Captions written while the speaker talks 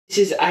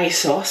This is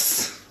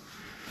ASOS.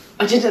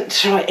 I didn't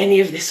try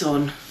any of this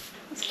on.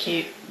 That's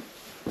cute.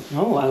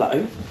 Oh,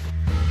 hello.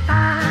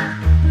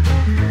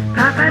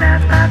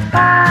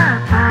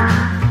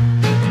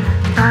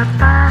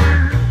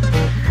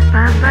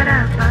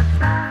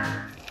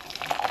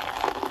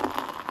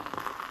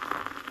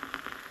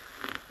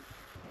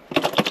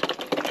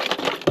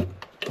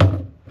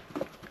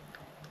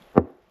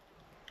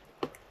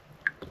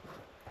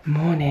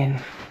 Morning.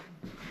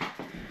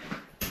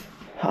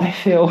 I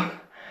feel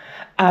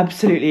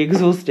absolutely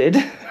exhausted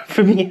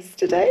from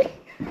yesterday.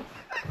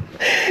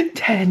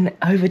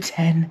 Over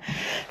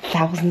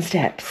 10,000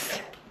 steps.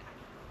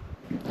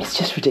 It's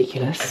just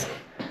ridiculous.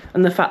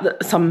 And the fact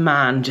that some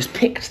man just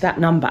picked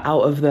that number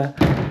out of the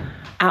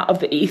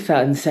ether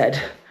and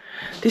said,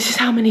 this is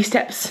how many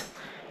steps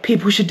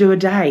people should do a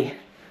day.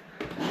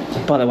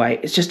 By the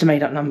way, it's just a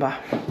made up number.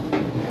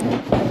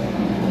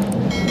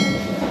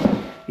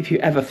 If you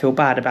ever feel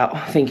bad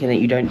about thinking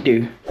that you don't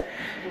do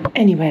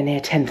anywhere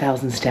near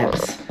 10,000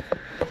 steps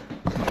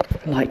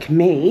like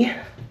me.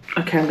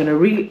 Okay, I'm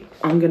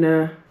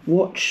gonna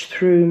watch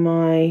through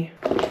my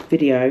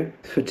video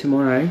for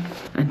tomorrow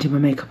and do my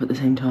makeup at the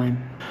same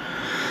time.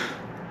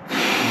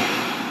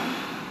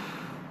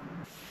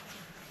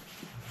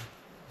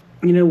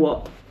 You know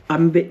what?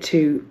 I'm a bit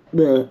too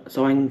bleh,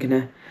 so I'm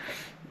gonna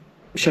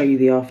show you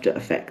the after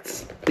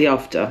effects, the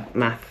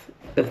aftermath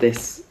of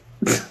this.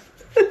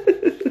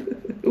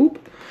 Oop.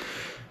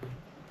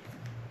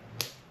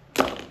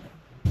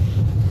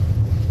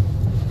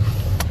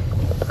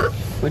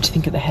 What do you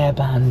think of the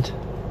hairband?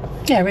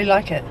 Yeah, I really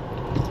like it.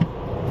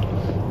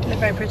 You look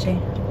very pretty.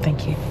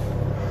 Thank you.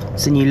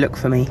 It's a new look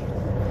for me.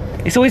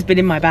 It's always been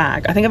in my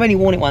bag. I think I've only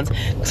worn it once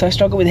because I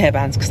struggle with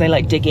hairbands because they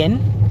like dig in.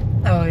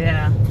 Oh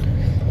yeah.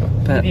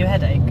 But give you a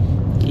headache?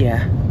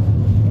 Yeah.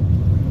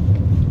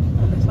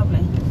 Oh, looks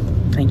lovely.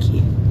 Thank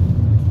you.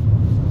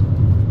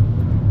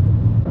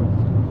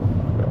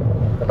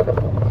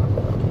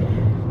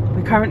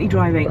 We're currently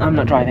driving,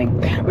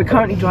 we're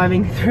currently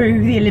driving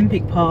through the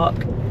Olympic Park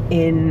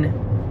in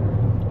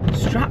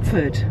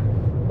Stratford.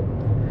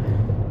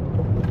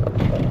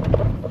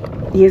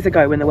 Years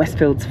ago when the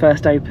Westfields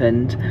first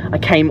opened, I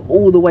came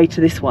all the way to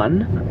this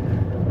one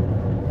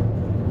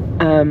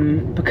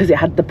because it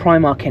had the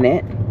Primark in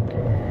it,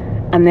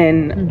 and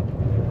then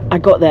I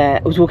got there,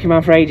 I was walking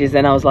around for ages,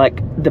 then I was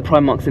like, the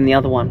Primark's in the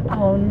other one.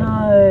 Oh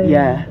no.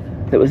 Yeah,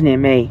 that was near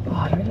me. Oh,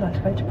 I'd really like to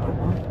go to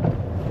Primark.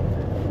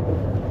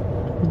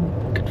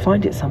 Could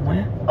find it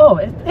somewhere. Oh,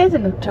 it is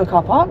into a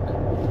car park.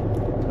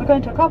 We're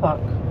going to a car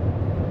park.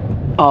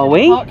 Are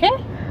we? Park here?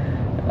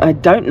 I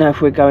don't know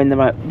if we're going the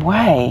right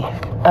way.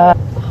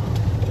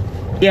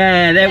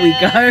 Yeah, there we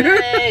go.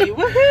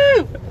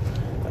 Woohoo!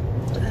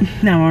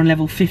 Now we're on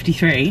level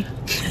 53.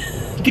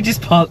 You could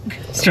just park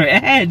straight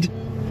ahead.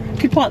 You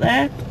could park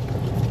there.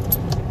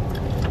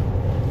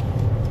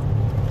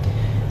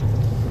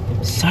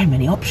 So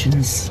many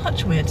options.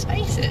 Such weird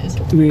spaces.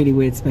 Really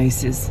weird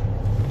spaces.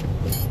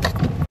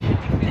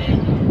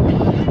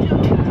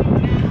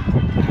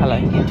 Hello.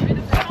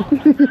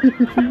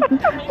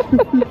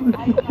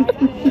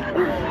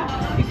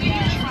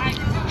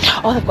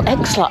 Oh, they've got egg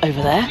slut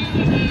over there.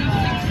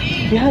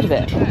 Have you heard of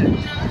it?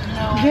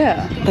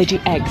 Yeah. They do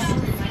eggs.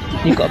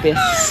 You've got to be a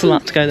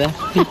slut to go there.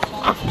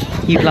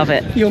 You'd love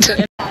it.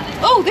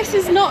 Oh, this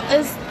is not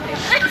as...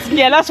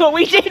 Yeah, that's what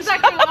we did.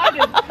 Exactly what I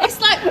did.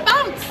 It's like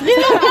bouncy.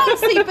 It's not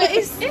bouncy, but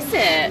it's... Is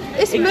it?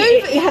 It's moving.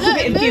 It has a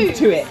bit of give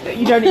to it that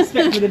you don't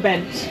expect with a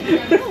bench.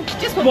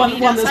 Just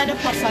one outside a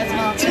plus size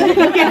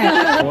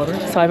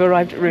market. So I've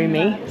arrived at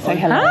Roomy. Say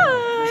hello.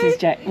 Hi. This is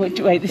Jack. Wait,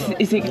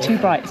 is it too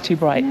bright? It's too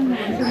bright.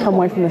 Come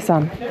away from the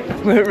sun.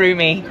 We're at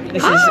Roomy.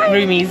 This is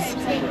Roomy's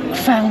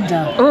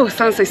founder. Oh,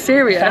 sounds so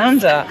serious.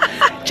 Founder,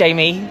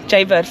 Jamie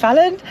J. Bird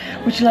Fallon.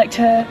 Would you like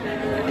to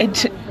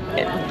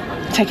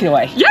take it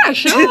away? Yeah,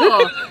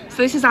 sure. So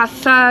this is our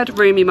third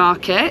Roomy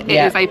market. It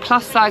is a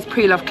plus size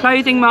pre-loved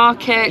clothing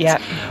market. Yep.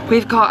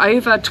 We've got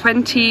over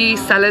 20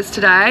 sellers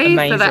today.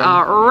 Amazing. So there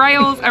are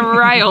rails and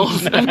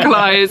rails of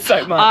clothes.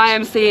 So much. I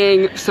am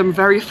seeing some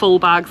very full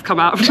bags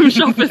come out from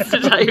shoppers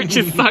today, which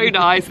is so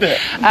nice.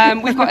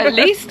 We've got at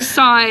least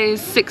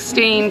size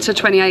 16 to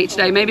 28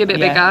 today, maybe a bit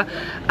bigger.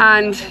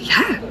 And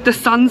yeah, the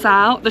sun's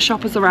out, the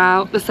shoppers are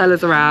out, the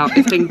sellers are out.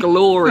 It's been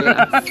glorious.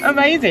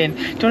 Amazing.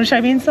 Do you want to show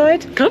me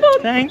inside? Come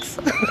on. Thanks.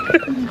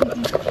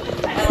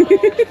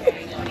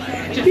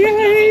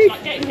 Yay!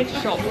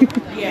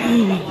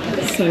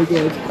 So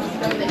good.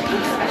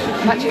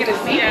 I'm actually going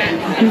to see it.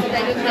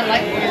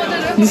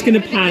 I'm just going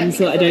to pan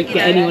so that I don't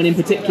get anyone in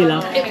particular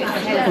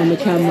on the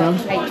camera.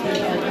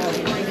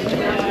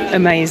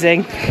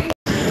 Amazing.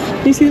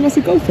 Do you see the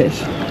massive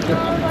goldfish?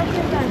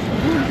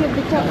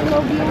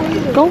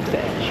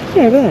 Goldfish?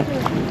 Yeah, there.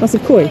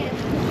 Massive koi.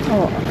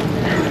 Oh.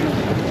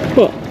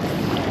 What?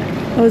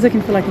 I was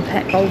looking for like a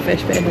pet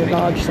goldfish, but in a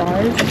large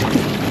size.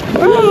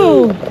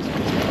 Oh!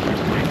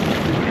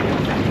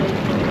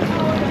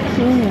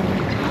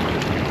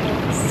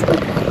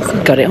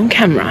 Got it on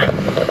camera.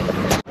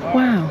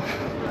 Wow.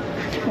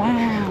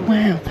 Wow.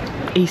 Wow.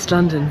 East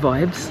London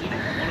vibes.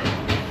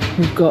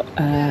 We've got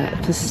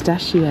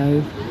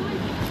pistachio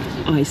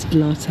iced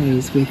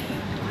lattes with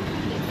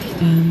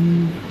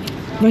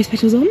rose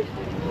petals on.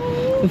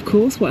 Of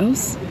course, what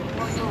else?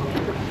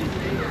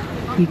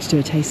 Need to do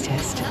a taste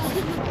test.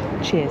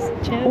 Cheers.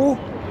 Cheers. Oh.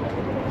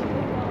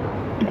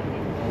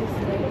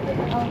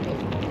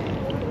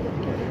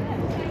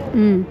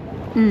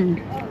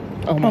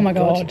 Oh my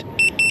god.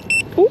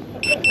 Oh.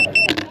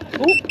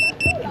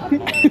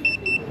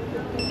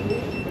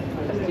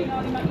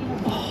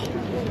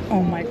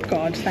 Oh my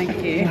god,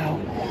 thank you. Wow.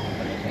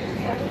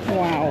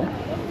 Wow.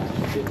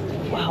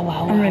 Wow,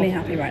 wow, I'm really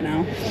happy right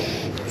now.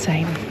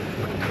 Same.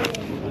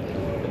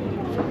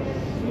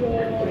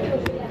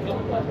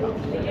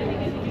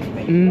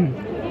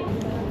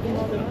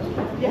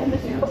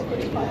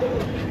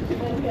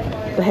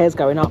 The hair's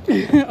going up.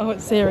 Oh,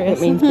 it's serious.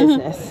 It means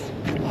business.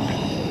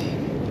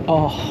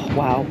 Oh,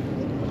 wow.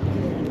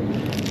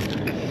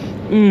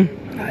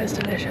 That is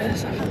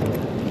delicious.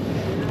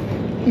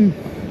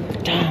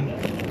 Damn.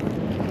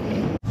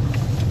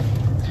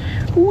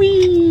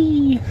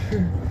 Wee.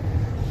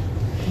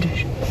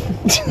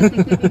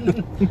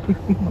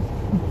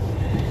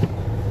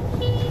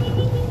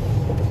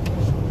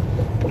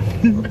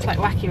 It's like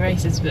wacky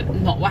races, but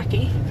not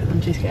wacky. I'm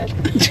too scared.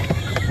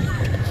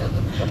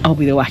 I'll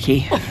be the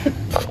wacky.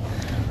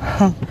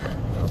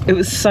 It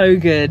was so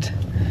good.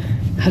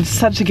 Had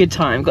such a good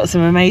time. Got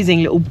some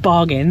amazing little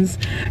bargains.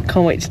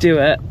 Can't wait to do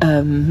a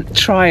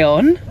try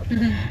on.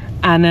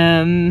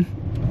 And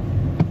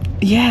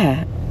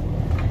yeah,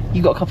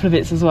 you got a couple of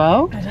bits as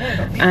well. I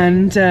know.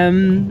 And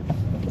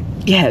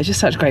yeah, it was just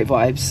such great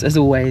vibes as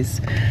always.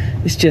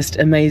 It's just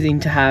amazing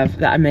to have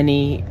that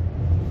many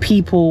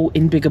people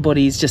in bigger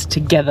bodies just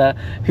together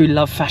who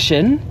love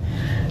fashion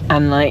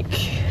and like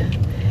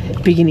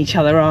bigging each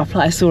other up.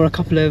 Like I saw a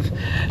couple of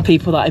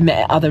people that I met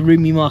at other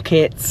Roomy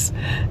markets,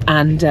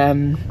 and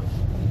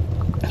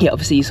yeah,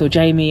 obviously you saw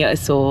Jamie, I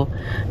saw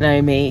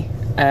Naomi,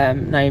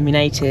 Naomi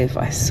Native,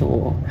 I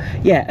saw,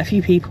 yeah, a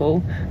few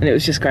people, and it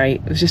was just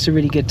great. It was just a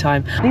really good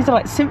time. These are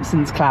like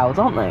Simpsons clouds,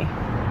 aren't they?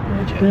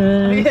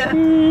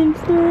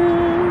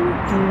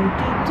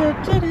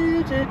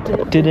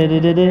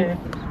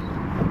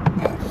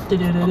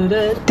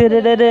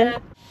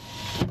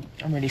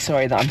 I'm really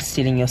sorry that I'm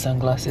stealing your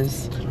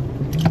sunglasses.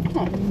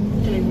 Oh,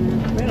 didn't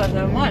even realise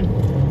they were mine.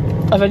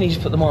 I've only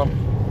just put them on.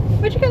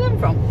 Where'd you get them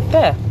from?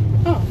 There.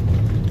 Oh.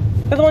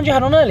 They're the ones you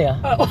had on earlier.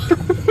 Oh.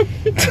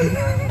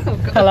 Oh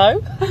god.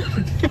 Hello?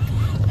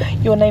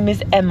 Your name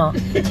is Emma.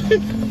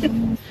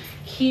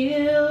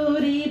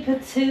 Cutie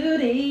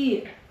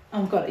patootie.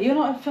 Oh god, you're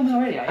not filming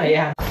already, are you?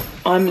 Yeah.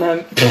 I'm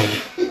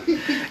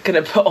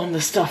gonna put on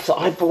the stuff that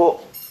I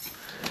bought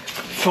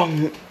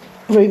from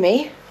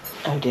Roomy.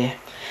 Oh dear.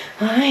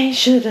 I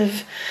should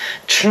have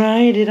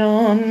tried it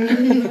on.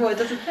 Well, it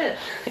doesn't fit.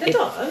 It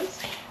does.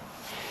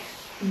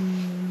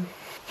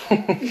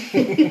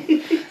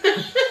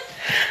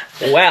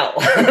 Well.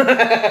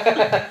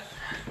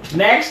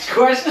 Next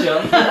question.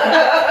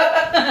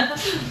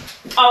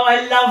 Oh,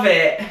 I love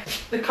it.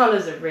 The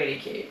colours are really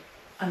cute.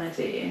 And I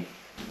see you.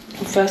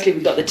 Firstly, we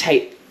got the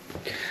tape.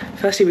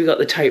 Firstly, we got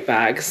the tote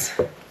bags.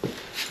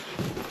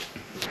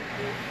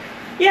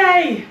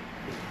 Yay!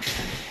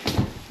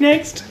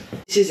 Next.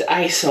 This is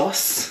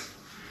ASOS.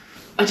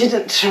 I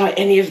didn't try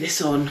any of this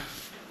on.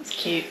 That's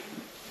cute.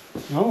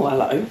 Oh,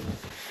 hello.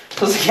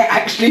 Doesn't it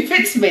actually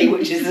fits me,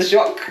 which is a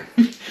shock.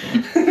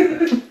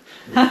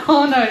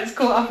 Oh no, it's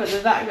caught up at the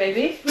back,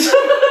 baby.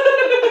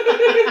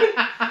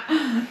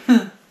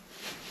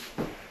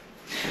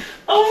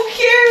 Oh,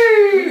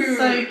 cute!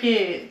 So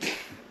cute.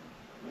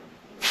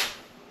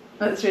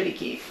 That's really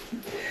cute.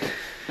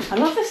 I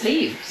love the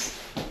sleeves.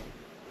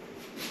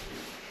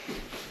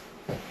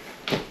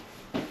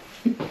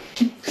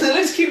 So it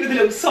looks cute with the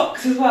little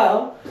socks as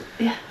well.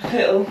 Yeah.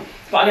 Little.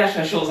 But I'm gonna have to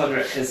wear shorts under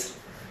it because.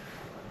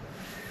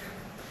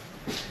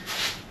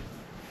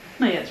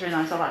 No, yeah, it's really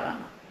nice. I like that.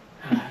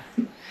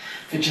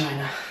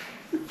 Vagina.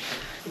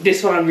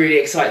 This one I'm really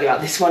excited about.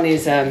 This one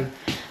is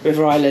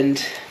River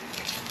Island.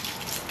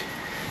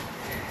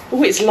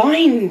 Oh, it's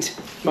lined.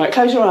 Right,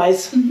 close your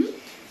eyes.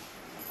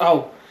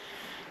 Oh.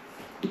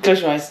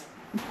 Close your eyes.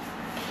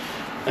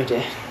 Oh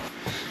dear.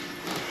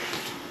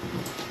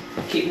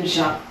 Keep them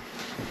shut.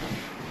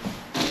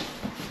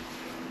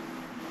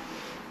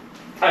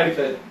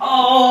 Open.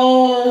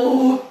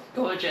 Oh!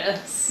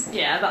 Gorgeous.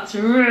 Yeah, that's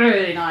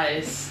really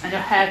nice. And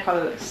your hair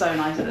colour looks so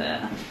nice with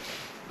it.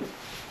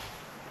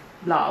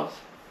 Love.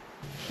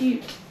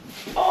 Cute.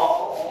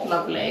 Oh!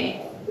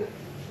 Lovely.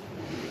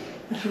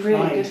 It's really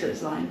Lined. good that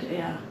it's lined,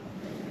 yeah.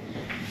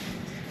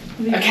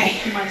 Okay.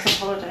 Nice on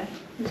holiday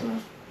as well.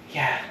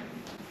 Yeah.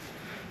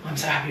 I'm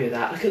so happy with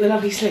that. Look at the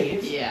lovely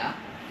sleeves. Yeah.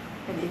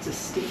 It needs a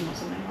steam or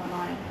something or an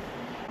iron.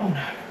 Oh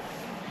no.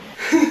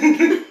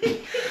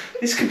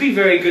 This could be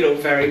very good or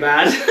very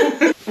bad.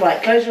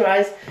 Right, close your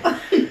eyes.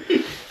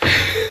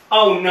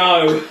 Oh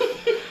no.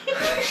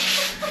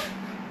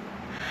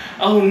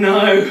 Oh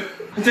no.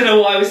 I don't know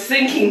what I was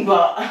thinking,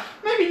 but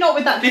Maybe not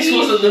with that this team.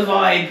 wasn't the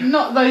vibe.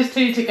 Not those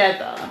two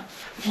together.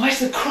 Why is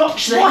the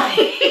crotch there? Why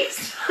is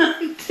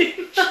something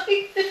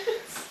like this?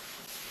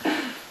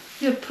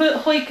 You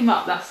hoik him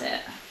up, that's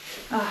it.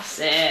 That's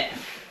it.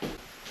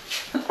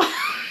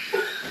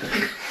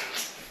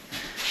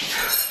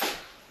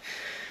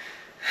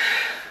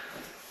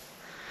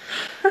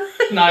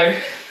 No.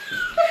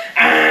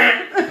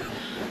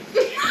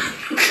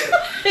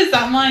 Is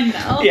that mine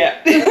now? Yeah.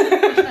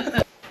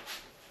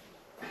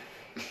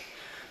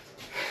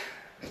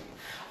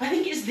 I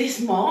think it's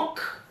this mark.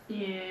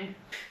 Yeah.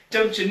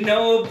 Don't you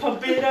know,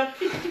 pump it up.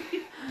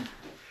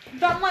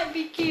 That might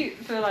be cute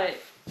for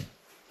like...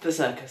 The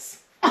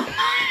circus.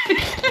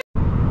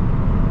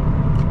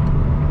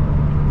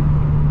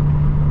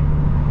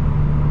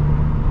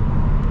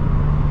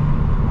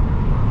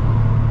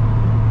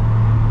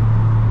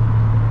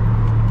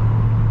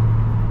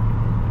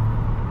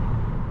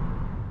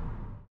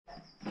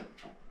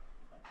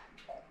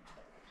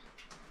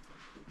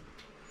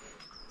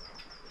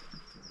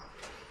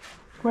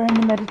 Where in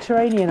the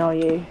Mediterranean are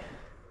you?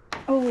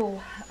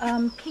 Oh,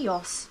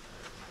 Chios.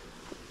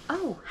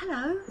 Oh,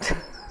 hello.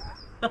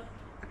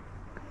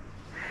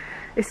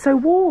 It's so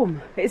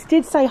warm. It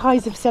did say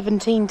highs of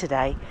 17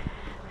 today.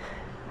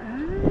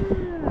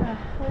 Well,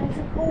 there's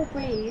a cool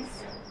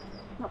breeze.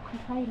 Not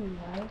complaining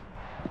though.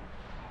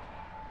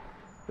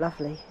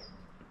 Lovely.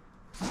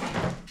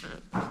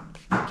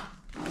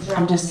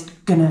 I'm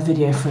just gonna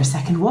video for a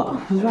second. What?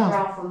 Who's Ralph?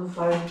 Ralph on the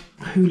phone.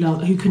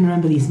 Who can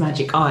remember these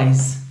magic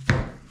eyes?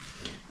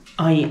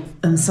 I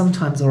am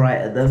sometimes alright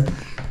at them.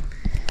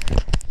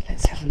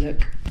 Let's have a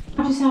look.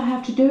 I just know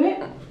how to do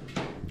it.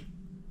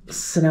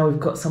 So now we've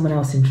got someone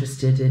else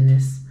interested in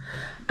this.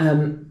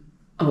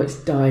 Oh, it's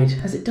died.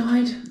 Has it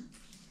died?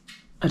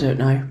 I don't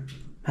know.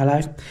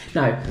 Hello?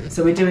 No.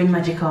 So we're doing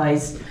magic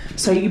eyes.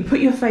 So you put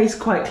your face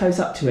quite close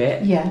up to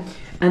it. Yeah.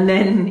 And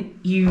then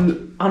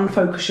you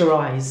unfocus your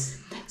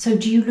eyes. So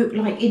do you look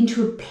like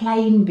into a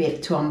plain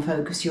bit to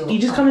unfocus your... You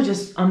just kind of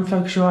just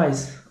unfocus your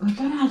eyes. I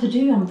don't know how to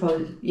do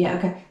unfocus. Yeah,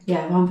 okay.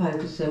 Yeah,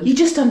 unfocus them. You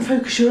just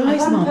unfocus your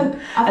eyes, Mum.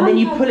 And then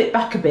you pull it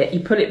back a bit.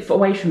 You pull it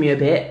away from you a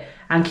bit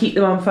and keep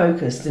them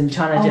unfocused and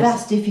trying to Oh, just...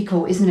 that's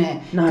difficult, isn't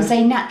it? No. Because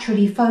they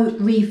naturally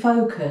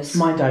refocus.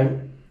 Mine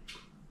don't.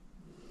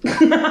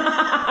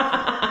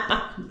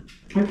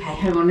 Okay,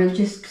 hang on, let me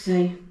just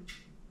say...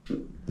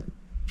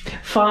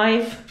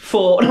 5,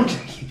 4... No, I'm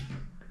joking.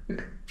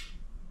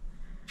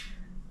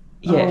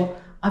 Yeah. Oh,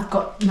 I've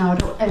got... No, I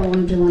don't ever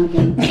want to do one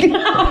again.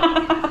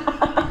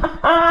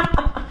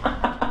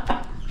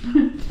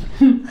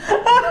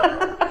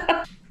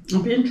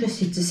 I'll be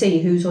interested to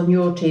see who's on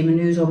your team and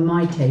who's on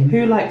my team.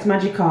 Who likes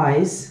magic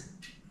eyes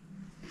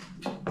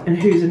and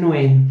who's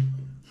annoying?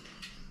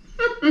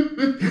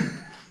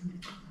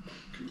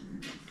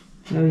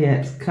 Oh yeah,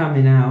 it's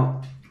coming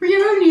out. Well,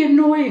 you're only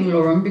annoying,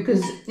 Lauren,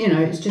 because, you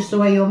know, it's just the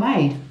way you're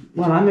made.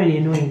 Well, I'm only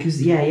annoying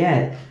because,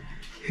 yeah.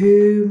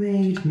 Who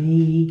made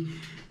me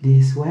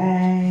this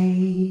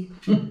way?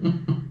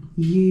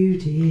 You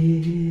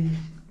did.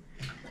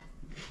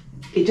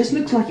 It just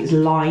looks like it's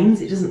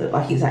lines. It doesn't look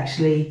like it's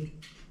actually...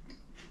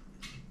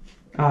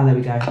 Oh, there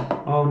we go.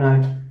 Oh,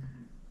 no.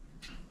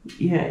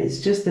 Yeah, it's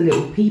just the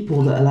little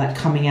people that are, like,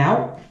 coming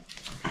out.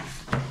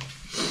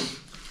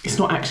 It's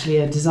not actually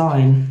a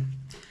design.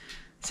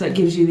 So it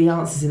gives you the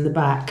answers in the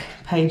back.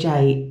 Page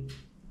 8.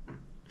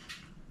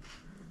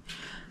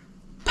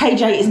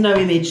 Page 8 is no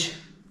image.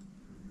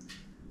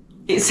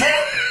 It's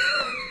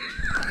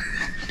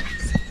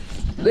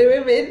no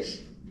image.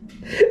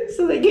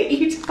 So they get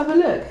you to have a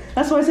look.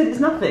 That's why I said it's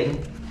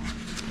nothing.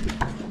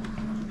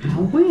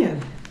 How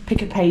weird.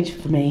 Pick a page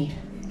for me.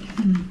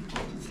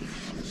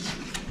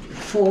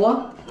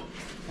 4.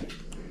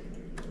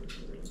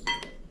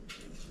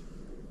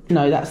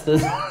 No, that's the...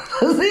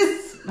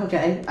 this.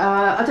 Okay,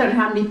 I don't know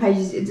how many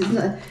pages it is.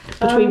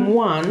 Between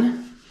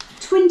 1...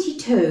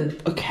 22.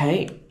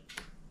 Okay.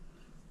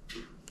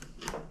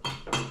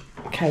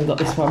 Okay, we've got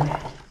this one.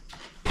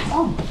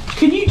 Oh.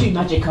 Can you do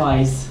magic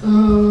eyes? I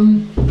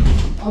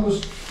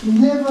was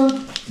never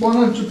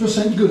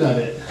 100% good at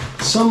it.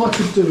 Some I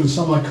could do and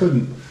some I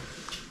couldn't.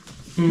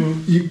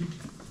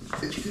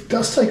 It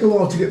does take a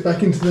while to get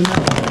back into the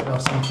habit, I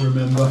seem to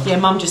remember. Yeah,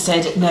 Mum just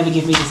said, never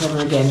give me this ever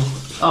again.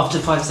 After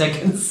 5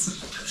 seconds.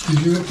 Did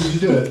you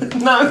do it?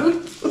 No.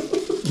 In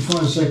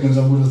 5 seconds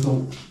I would have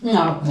thought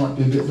No. it might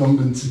be a bit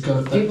longer than to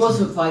go back. It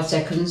wasn't 5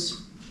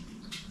 seconds.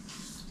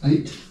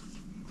 8.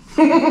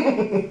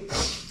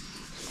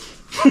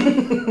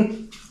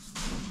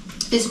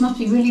 This must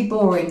be really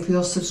boring for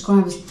your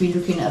subscribers to be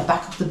looking at the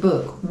back of the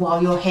book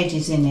while your head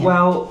is in it.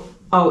 Well,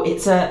 oh,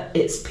 it's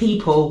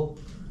people.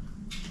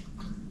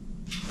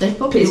 They've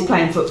probably It's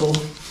playing football.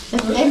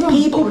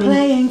 everyone's People fallen-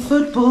 playing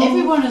football.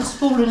 Everyone has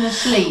fallen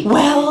asleep.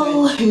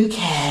 Well, who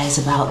cares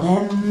about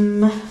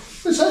them?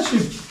 It's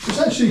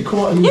actually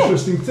quite an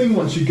interesting thing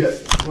once you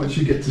get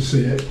to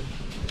see it.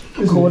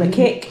 Corner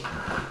kick.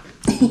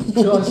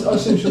 So I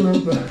seem to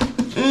remember.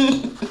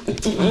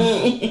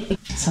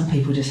 Some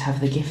people just have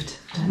the gift,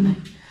 don't they?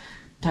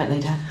 Don't they,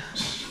 Dad?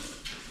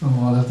 Oh,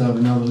 I'll have to have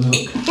another look.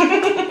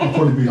 I'll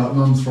probably be like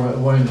Mum, throw it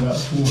away in about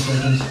 4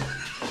 seconds.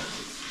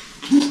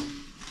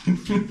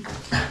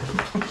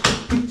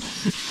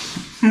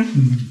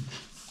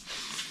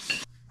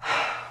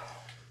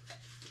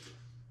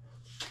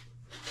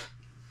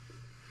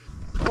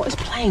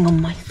 playing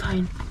on my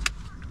phone.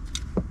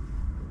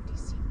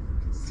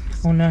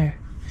 Oh no,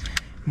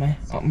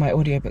 my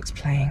audiobook's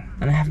playing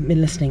and I haven't been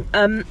listening.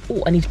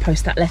 Oh, I need to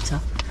post that letter.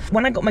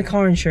 When I got my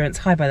car insurance,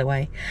 hi by the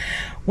way,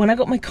 when I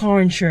got my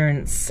car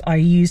insurance, I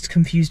used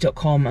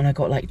confused.com and I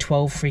got like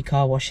 12 free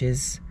car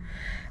washes.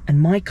 And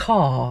my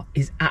car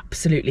is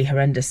absolutely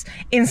horrendous,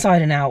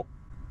 inside and out.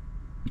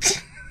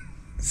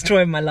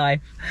 Destroying my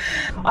life.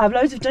 I have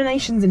loads of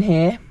donations in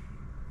here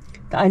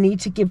that I need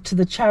to give to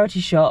the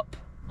charity shop.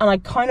 And I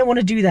kind of want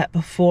to do that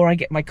before I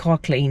get my car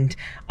cleaned.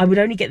 I would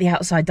only get the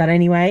outside done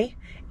anyway,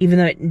 even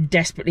though it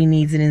desperately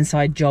needs an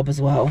inside job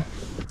as well.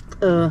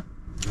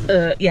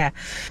 Yeah.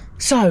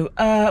 So,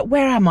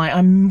 where am I?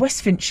 I'm in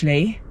West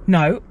Finchley.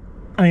 No,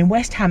 I'm in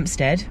West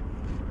Hampstead.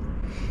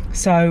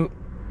 So,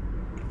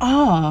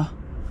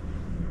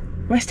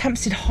 West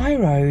Hampstead High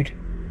Road.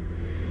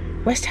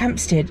 West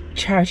Hampstead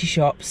charity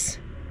shops.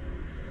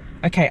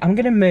 Okay, I'm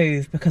gonna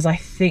move because I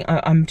think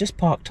I'm just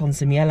parked on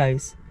some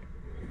yellows.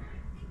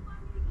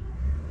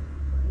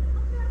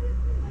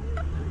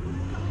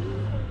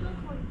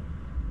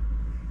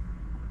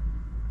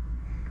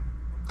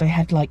 They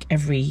had like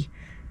every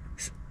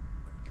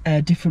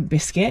different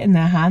biscuit in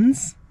their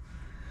hands.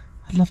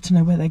 I'd love to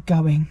know where they're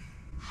going.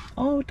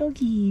 Oh,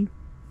 doggy.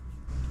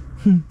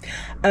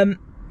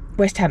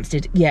 West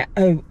Hampstead, yeah.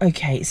 Oh,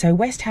 okay. So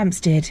West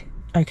Hampstead,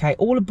 okay.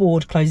 All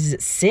Aboard closes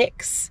at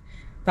 6.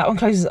 That one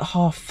closes at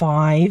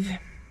 5:30.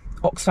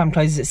 Oxfam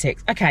closes at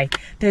 6. Okay,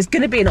 there's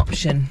going to be an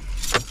option.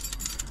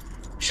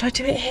 Should I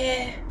do it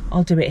here?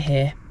 I'll do it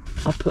here.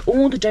 I'll put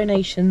all the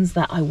donations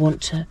that I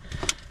want to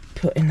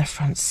put in the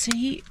front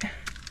seat.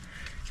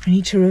 I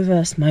need to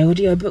reverse my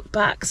audiobook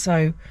back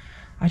so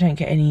I don't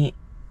get any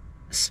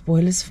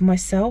spoilers for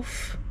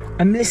myself.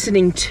 I'm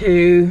listening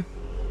to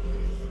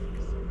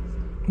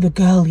The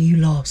Girl You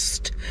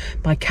Lost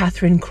by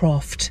Catherine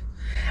Croft,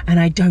 and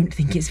I don't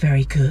think it's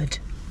very good,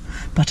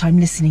 but I'm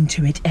listening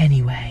to it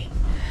anyway.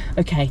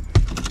 Okay.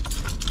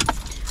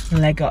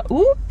 Lego.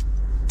 Ooh,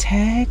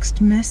 text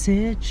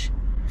message.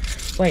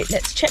 Wait,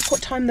 let's check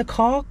what time the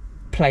car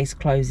place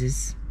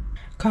closes.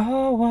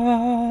 Car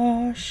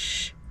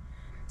wash.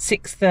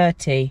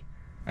 6:30.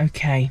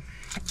 Okay.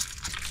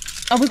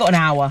 Oh, we've got an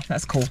hour.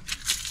 That's cool.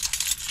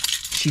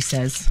 She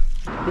says.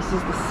 This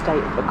is the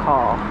state of the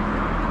car.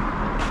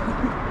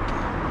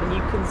 And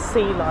you can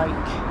see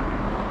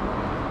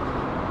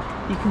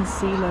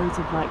loads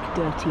of like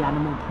dirty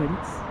animal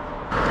prints.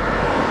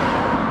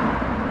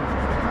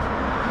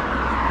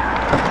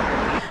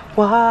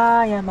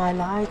 Why am I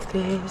like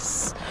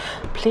this?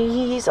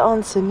 Please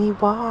answer me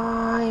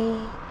why.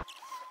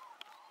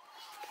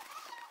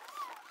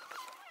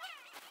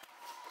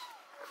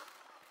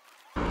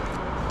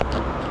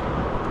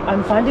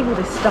 I'm finding all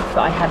this stuff that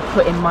I had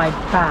put in my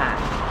bag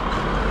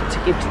to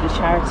give to the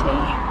charity.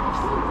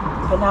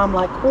 But now I'm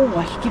like, oh,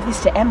 I could give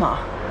this to Emma.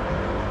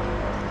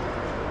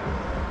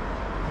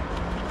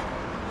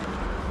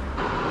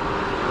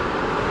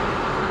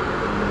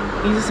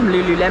 These are some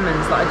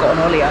Lululemons that I got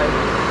on Olio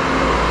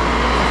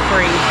for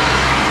free.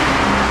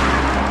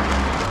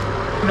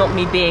 Not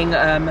me being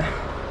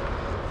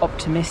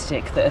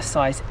optimistic that a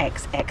size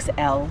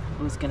XXL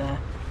was gonna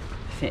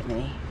fit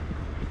me,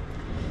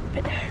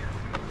 but no.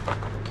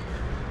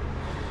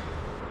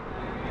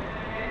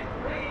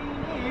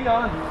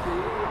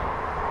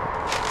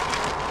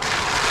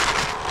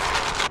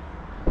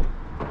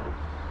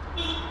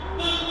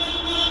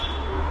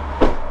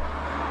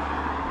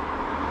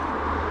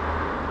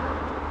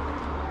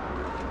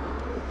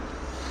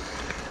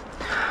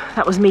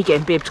 That was me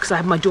getting bibbed because I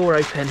had my door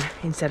open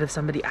instead of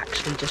somebody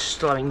actually just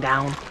slowing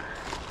down.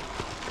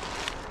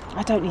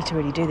 I don't need to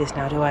really do this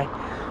now, do I?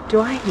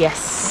 Do I?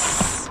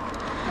 Yes.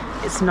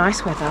 It's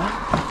nice weather.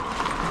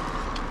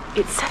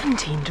 It's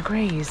 17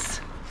 degrees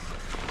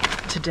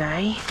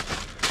today.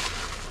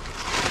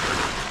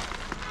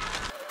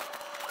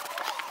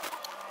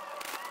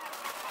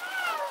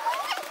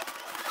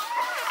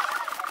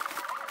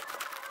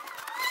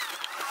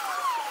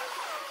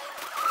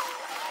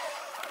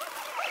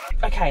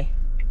 Okay,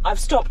 I've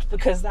stopped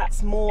because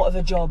that's more of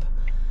a job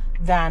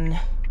than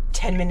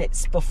 10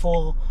 minutes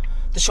before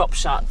the shop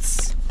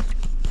shuts,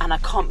 and I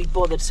can't be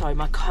bothered. Sorry,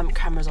 my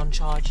camera's on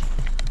charge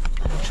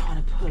and I'm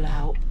trying to pull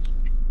out.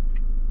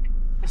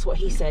 That's what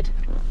he said.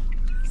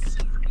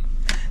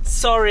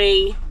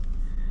 Sorry.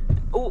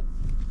 Oh.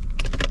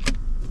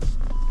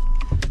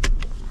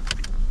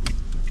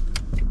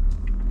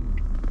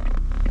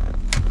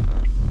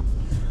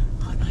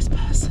 Oh, nice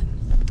person.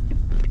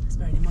 Just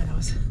bearing in mind I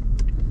was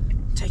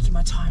taking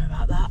my time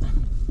about that.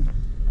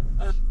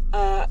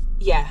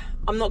 Yeah,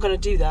 I'm not gonna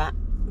do that,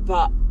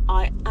 but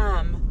I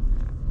am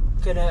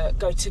gonna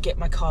go to get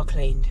my car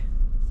cleaned.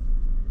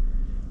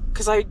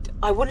 Because I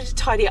wanted to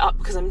tidy it up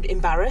because I'm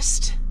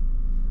embarrassed.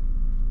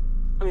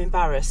 I'm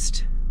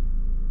embarrassed.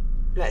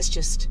 Let's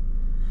just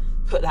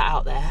put that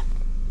out there.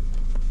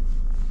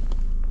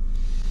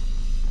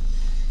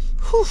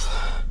 Whew.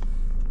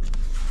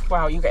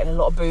 Wow, you're getting a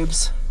lot of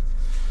boobs.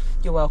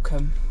 You're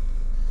welcome.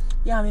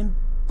 Yeah, I mean,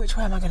 which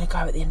way am I going to go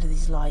at the end of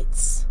these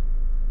lights?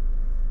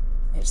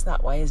 It's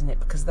that way, isn't it?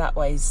 Because that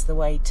way's the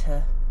way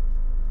to...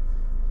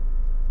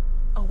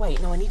 Oh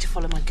wait, no, I need to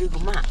follow my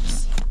Google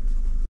Maps.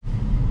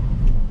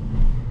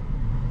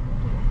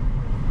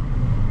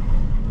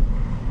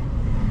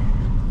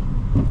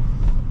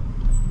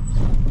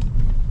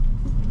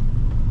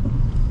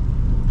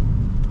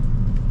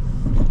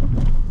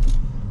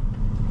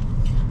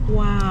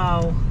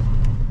 Wow.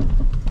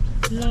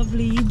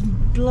 Lovely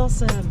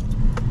blossom.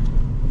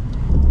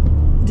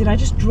 Did I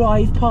just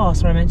drive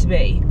past where I meant to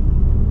be?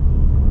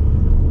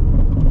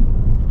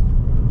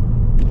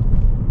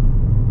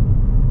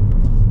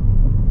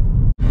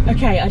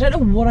 Okay, I don't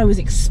know what I was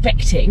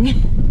expecting.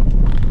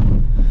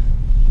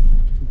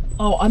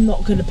 Oh, I'm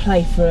not going to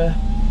play for a...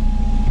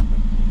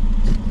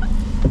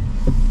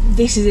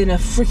 This is in a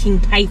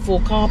freaking pay-for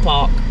car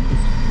park.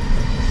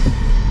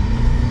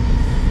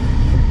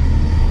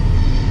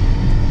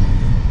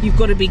 You've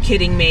got to be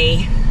kidding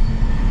me.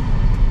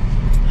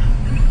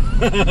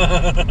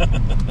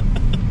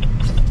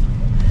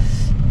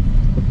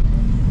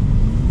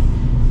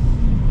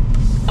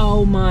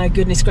 Oh my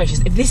goodness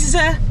gracious. If this is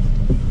a...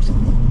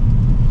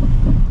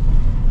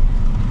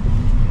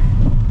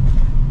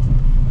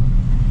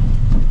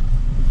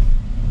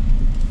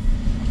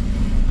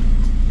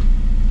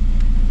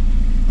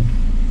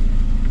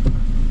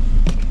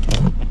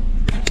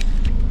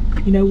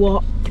 You know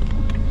what?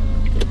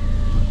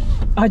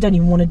 I don't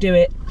even want to do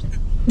it.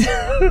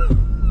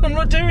 I'm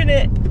not doing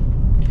it.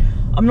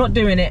 I'm not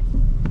doing it.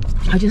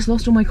 I just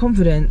lost all my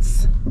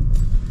confidence.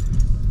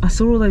 I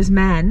saw all those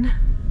men.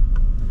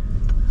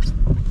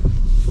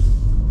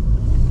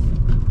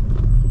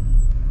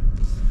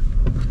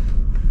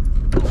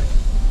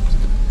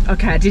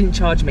 Okay, it didn't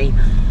charge me.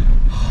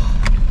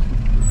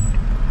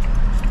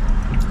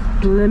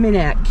 Blimmin'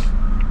 heck.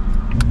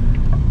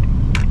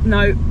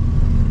 No.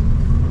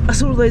 I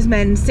saw all those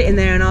men sitting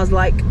there and I was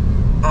like,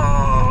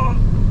 oh.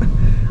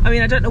 I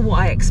mean, I don't know what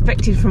I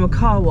expected from a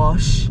car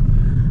wash,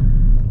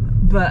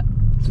 but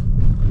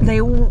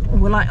they all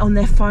were like on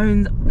their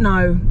phones.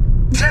 No.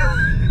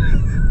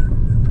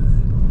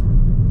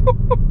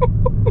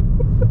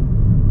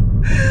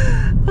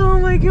 Oh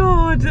my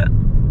God.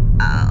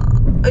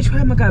 Which way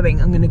am I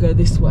going? I'm gonna go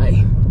this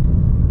way.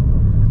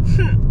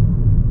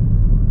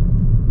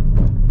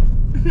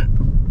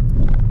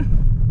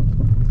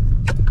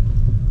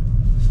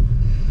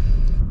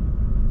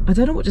 I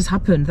don't know what just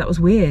happened. That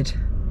was weird.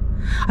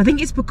 I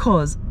think it's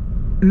because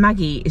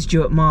Maggie is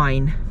due at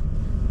mine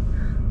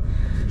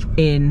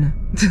in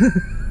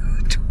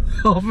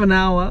half an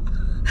hour.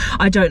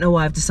 I don't know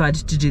why I've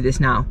decided to do this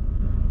now.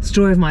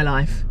 Story of my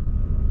life.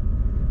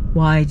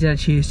 Why did I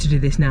choose to do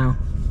this now?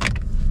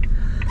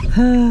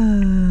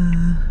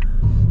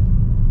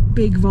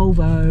 Big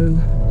Volvo.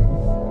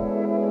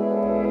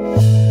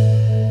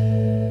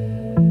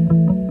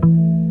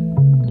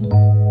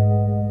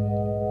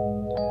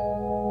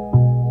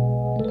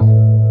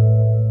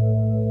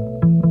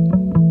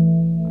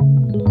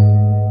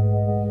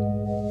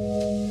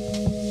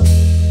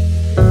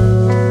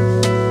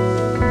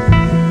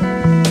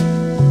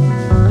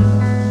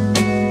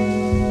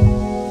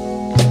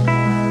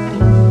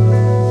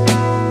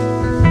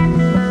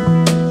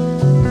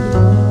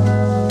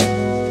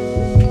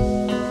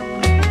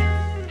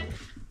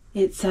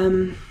 It's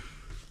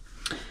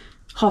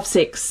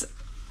 6:30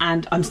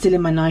 and I'm still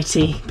in my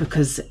nightie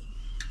because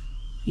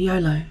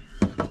YOLO.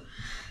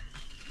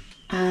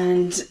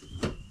 And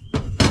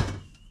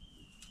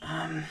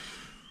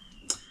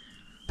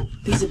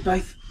these are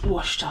both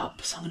washed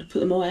up, so I'm going to put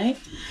them away.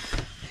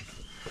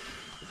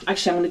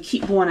 Actually, I'm going to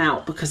keep one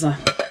out because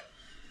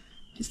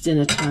it's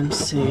dinner time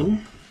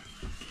soon.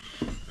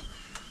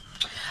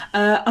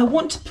 I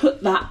want to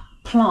put that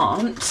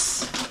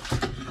plant...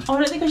 Oh, I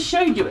don't think I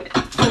showed you it.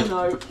 Oh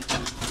no.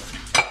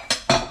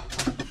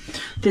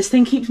 This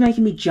thing keeps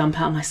making me jump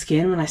out of my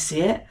skin when I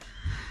see it.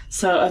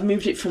 So I've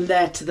moved it from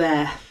there to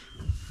there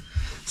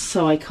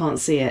so I can't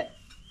see it.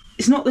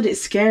 It's not that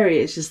it's scary,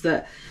 it's just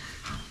that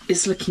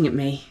it's looking at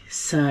me.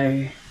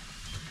 So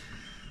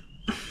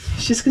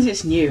it's just because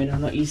it's new and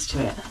I'm not used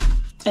to it.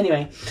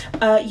 Anyway,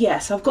 yeah,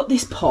 so I've got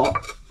this pot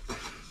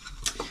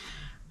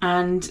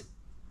and...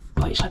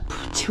 Wait, should I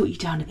tilt you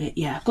down a bit?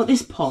 Yeah, I've got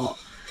this pot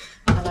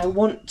and I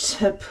want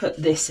to put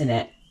this in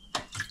it.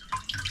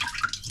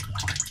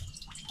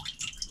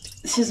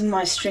 This is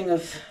my string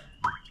of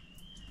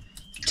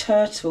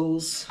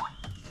turtles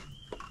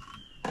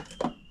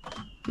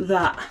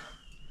that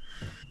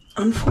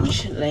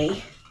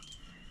unfortunately,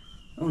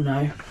 oh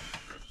no,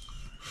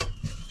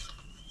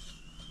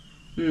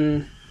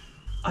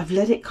 I've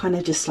let it kind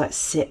of just like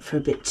sit for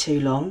a bit too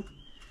long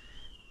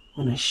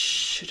when I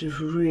should have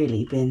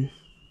really been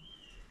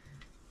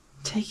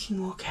taking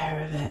more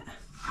care of it.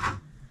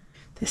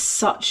 They're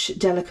such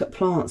delicate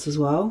plants as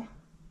well.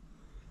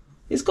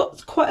 It's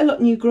got quite a lot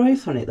of new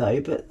growth on it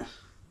though, but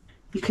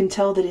you can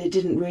tell that it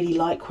didn't really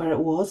like where it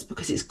was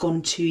because it's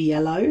gone too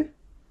yellow.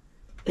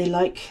 They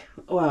like,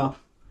 well,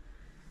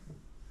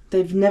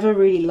 they've never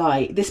really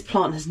liked, this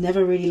plant has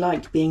never really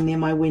liked being near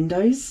my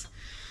windows.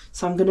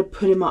 So I'm going to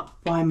put him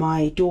up by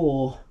my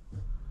door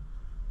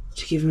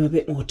to give him a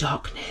bit more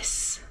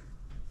darkness.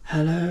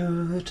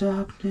 Hello,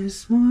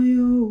 darkness, my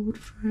old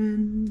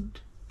friend.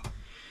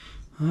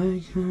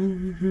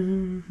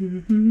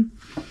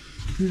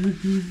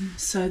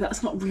 So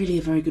that's not really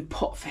a very good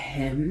pot for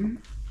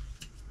him.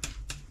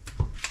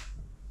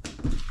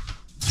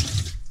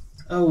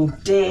 Oh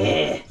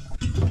dear.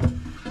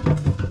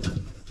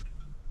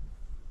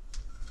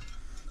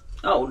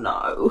 Oh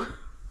no.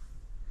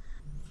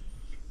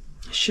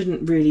 I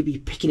shouldn't really be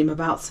picking him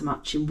about so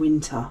much in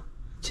winter,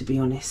 to be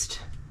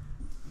honest.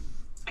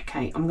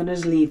 Okay, I'm gonna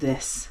just leave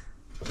this.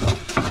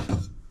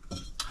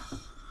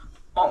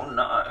 Oh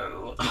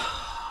no.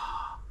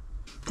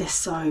 They're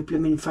so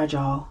blooming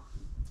fragile.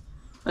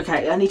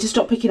 Okay, I need to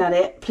stop picking at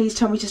it. Please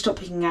tell me to stop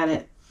picking at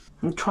it.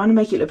 I'm trying to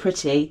make it look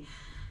pretty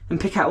and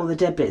pick out all the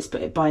dead bits,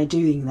 but by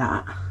doing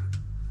that.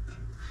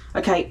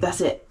 Okay, that's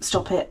it.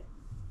 Stop it.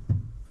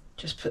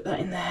 Just put that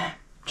in there.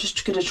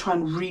 Just gonna try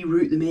and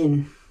reroute them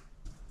in.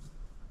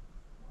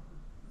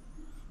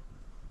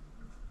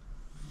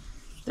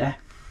 There.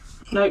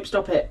 Nope,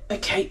 stop it.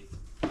 Okay.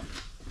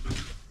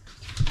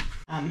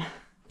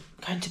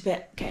 Going to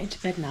bed. Getting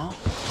to bed now.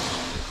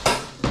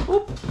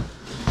 Oop.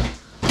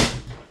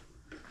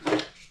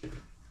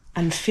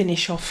 And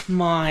finish off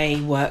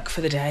my work for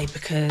the day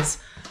because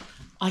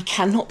I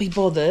cannot be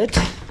bothered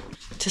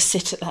to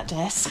sit at that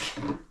desk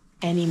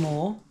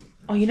anymore.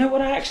 Oh, you know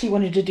what I actually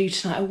wanted to do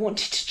tonight? I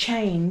wanted to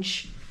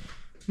change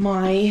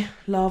my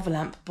lava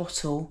lamp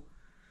bottle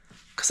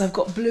because I've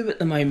got blue at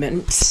the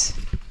moment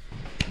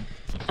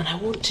and I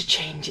want to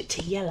change it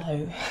to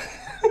yellow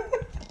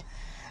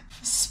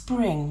for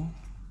spring.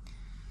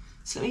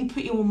 So let me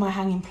put you on my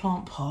hanging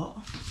plant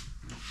pot.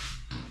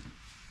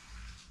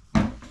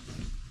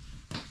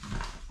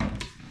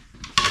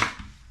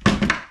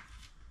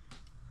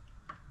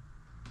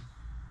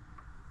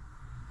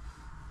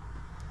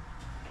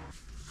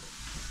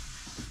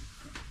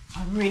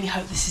 I really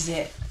hope this is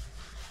it.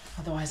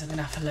 Otherwise I'm going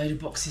to have a load of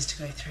boxes to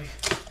go through.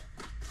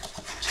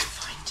 Just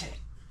find it.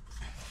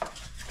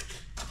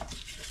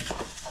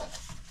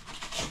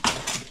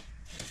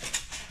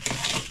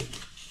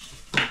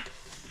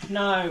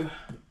 No.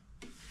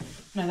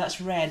 No,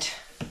 that's red.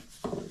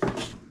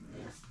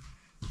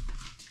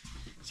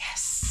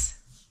 Yes.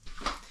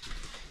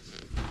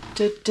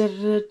 Da, da,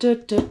 da, da,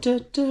 da, da,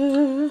 da.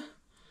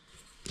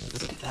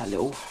 Look at that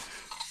little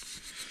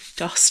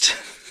dust.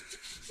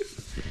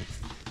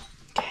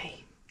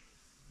 Okay.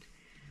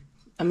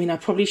 I mean, I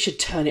probably should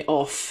turn it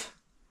off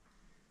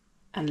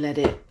and let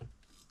it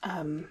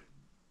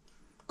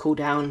cool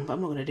down, but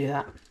I'm not going to do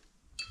that.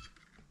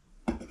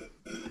 I'm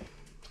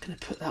going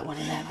to put that one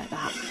in there like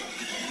that.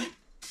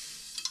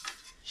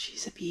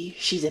 She's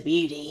a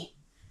beauty.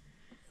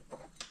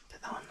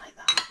 Put that one like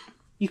that.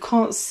 You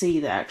can't see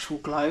the actual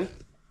glow.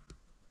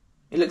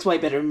 It looks way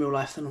better in real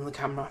life than on the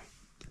camera.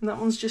 And that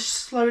one's just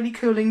slowly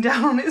cooling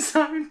down on its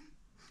own.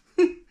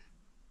 And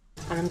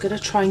I'm going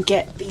to try and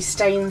get these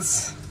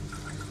stains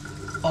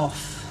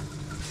off.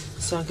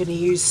 So I'm going to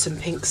use some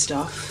pink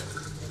stuff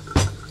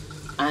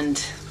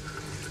and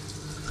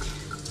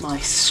my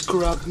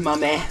scrub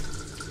mummy.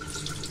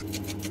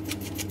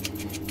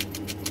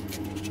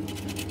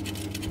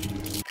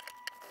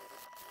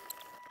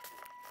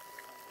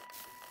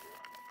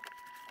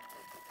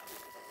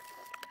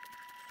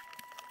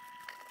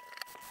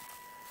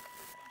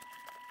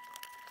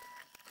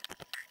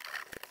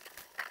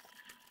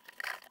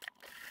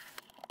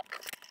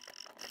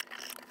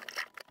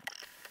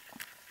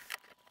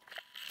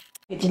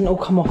 It didn't all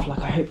come off like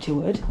I hoped it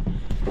would,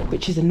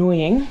 which is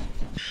annoying.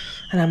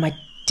 And now my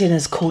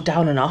dinner's cooled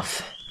down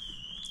enough.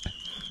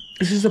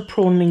 This is a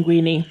prawn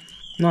linguine.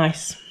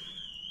 Nice.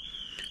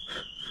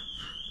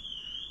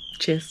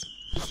 Cheers.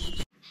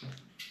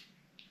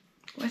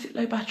 Why is it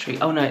low battery?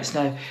 Oh no, it's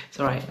no. It's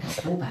all right. It's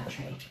full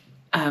battery.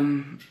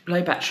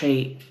 Low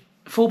battery,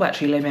 full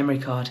battery, low memory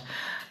card.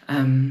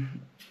 I've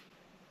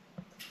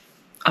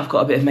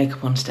got a bit of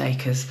makeup on today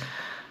because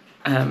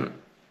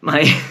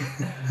my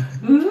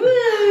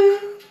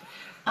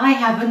I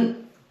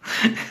haven't.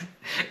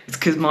 It's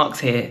because Mark's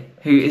here,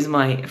 who is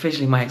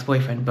officially my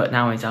ex-boyfriend, but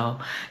now he's our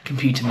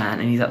computer man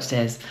and he's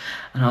upstairs.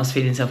 And I was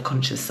feeling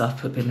self-conscious, so I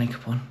put a bit of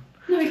makeup on.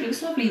 No, it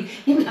looks lovely.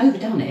 You haven't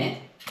overdone it.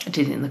 I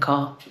did it in the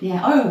car.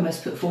 Yeah, I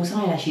almost put false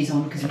eyelashes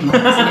on because of Mark's.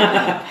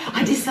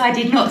 I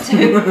decided not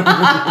to.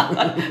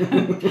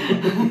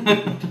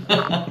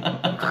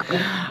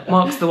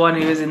 Mark's the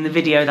one who was in the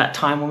video that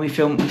time when we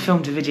filmed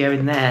a video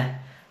in there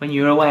when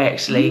you were away,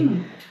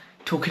 actually,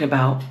 talking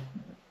about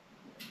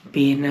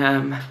being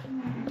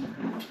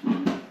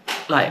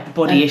like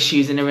body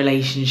issues in a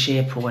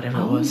relationship or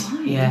whatever it was.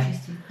 Right, yeah.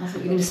 Interesting. I thought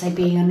you were going to say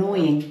being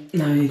annoying.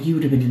 No, you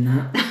would have been in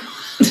that.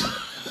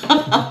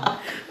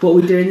 What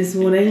we're doing this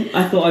morning?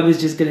 I thought I was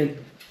just gonna.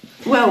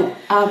 Well,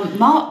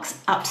 Mark's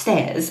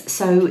upstairs,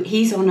 so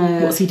he's on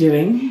a. What's he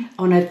doing?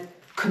 On a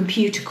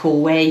computer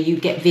call where you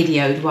get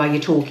videoed while you're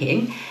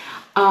talking.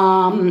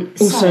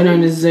 Also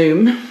known as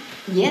Zoom.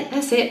 Yeah,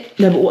 that's it.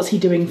 No, but what's he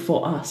doing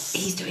for us?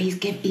 He's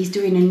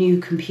doing a new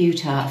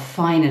computer.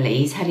 Finally,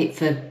 he's had it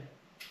for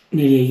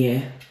nearly a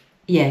year.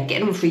 Yeah,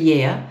 getting on for a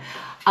year.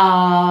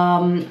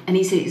 And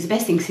he said it was the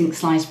best thing since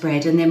sliced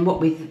bread. And then what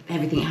with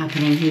everything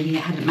happening, we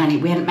hadn't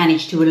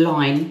managed to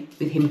align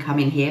with him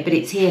coming here, but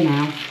it's here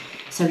now.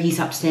 So he's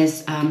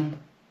upstairs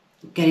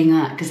getting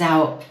that, because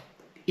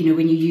you know,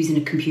 when you're using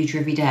a computer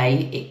every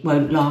day, it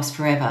won't last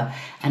forever.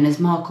 And as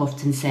Mark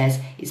often says,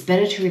 it's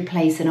better to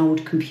replace an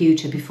old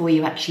computer before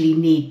you actually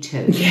need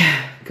to.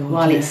 Yeah, God,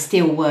 while it's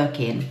still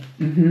working.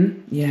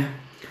 Yeah.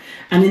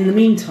 And in the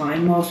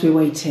meantime, whilst we're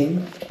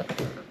waiting,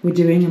 we're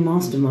doing a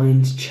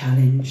mastermind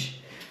challenge.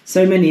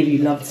 So many of you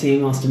loved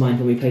seeing mastermind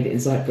when we played it in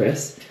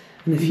Cyprus,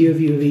 and a few of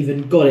you have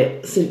even got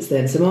it since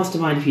then. So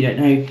mastermind, if you don't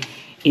know,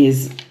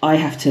 is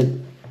I've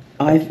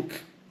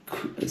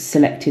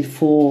selected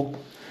 4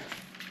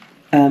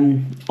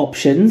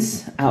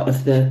 options out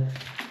of the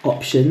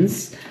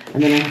options,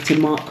 and then I have to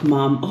mark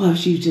Mum. Oh,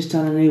 she's just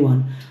done a new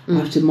one. I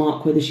have to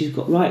mark whether she's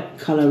got right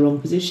colour, wrong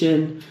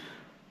position,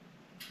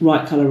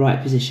 right colour,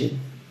 right position.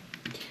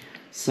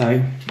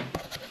 So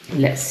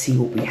let's see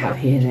what we have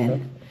here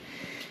then.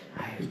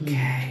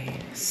 Okay,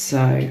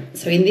 so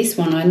in this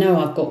one, I know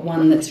I've got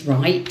one that's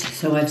right,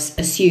 so I've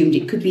assumed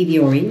it could be the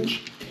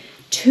orange.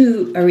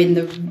 2 are in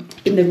the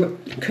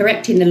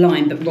correct in the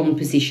line but wrong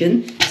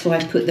position, so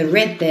I've put the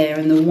red there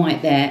and the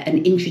white there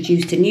and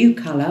introduced a new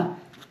colour,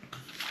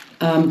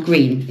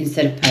 green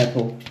instead of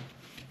purple.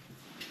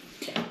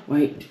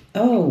 wait.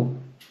 Oh,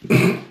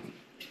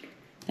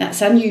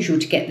 that's unusual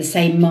to get the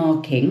same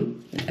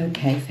marking.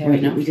 Okay, fair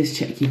enough. Let me just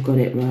check you've got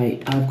it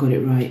right. I've got it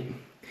right.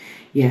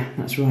 Yeah,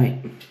 that's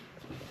right.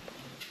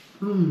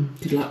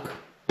 Good luck.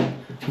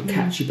 I'll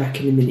catch you back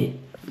in a minute.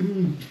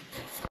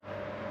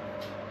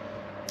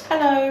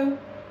 Hello.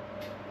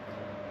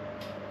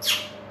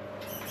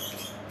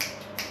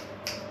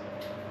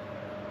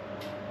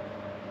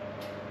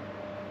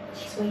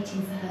 She's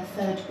waiting for her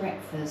 3rd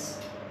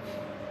breakfast.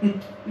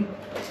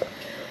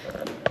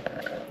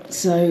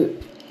 So,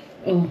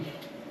 do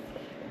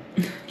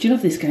you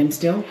love this game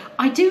still?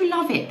 I do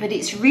love it, but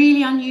it's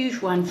really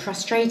unusual and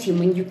frustrating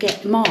when you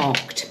get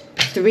marked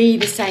 3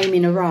 the same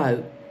in a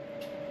row.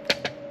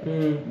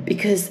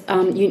 Because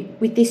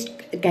with this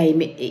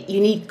game, you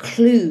need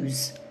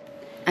clues,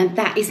 and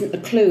that isn't a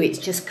clue, it's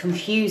just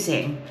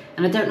confusing.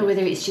 And I don't know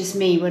whether it's just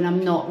me when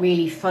I'm not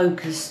really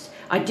focused.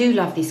 I do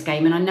love this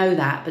game, and I know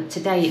that, but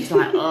today it's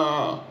like,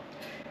 oh.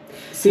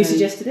 So you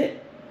suggested it?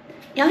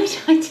 Yeah,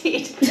 I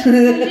did.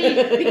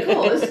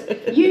 Because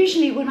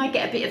usually when I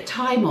get a bit of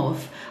time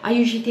off, I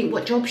usually think,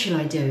 what job shall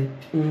I do?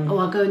 Oh,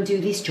 I'll go and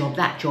do this job,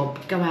 that job,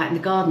 go out in the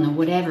garden or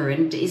whatever.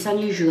 And it's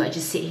unusual that I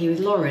just sit here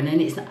with Lauren,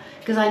 and it's not,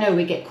 because I know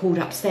we get called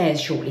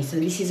upstairs shortly. So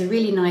this is a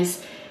really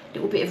nice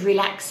little bit of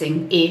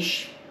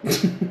relaxing-ish.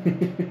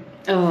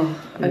 Oh,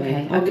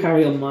 okay. I'll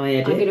carry on my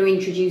edit. I'm going to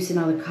introduce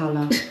another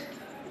colour.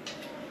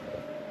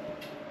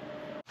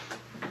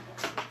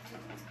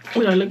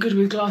 Will I look good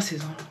with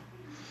glasses on?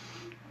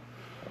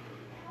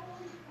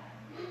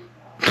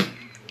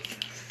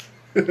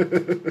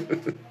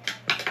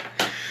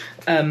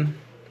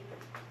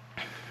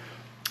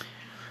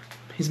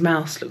 His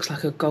mouse looks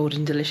like a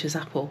golden delicious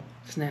apple,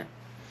 doesn't it?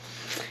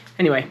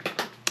 Anyway,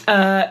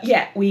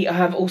 yeah, we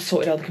have all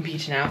sorted out the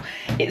computer now.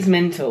 It's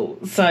mental.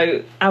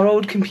 So our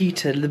old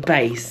computer, the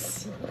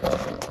base,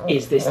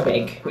 is this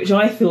big, which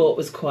I thought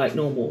was quite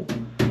normal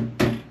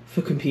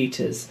for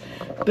computers.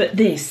 But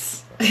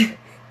this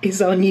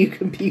is our new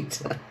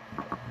computer.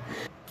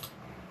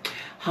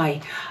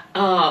 Hi,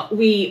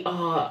 we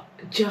are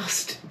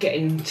just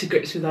getting to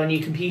grips with our new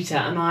computer,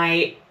 and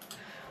I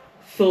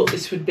thought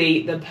this would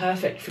be the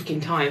perfect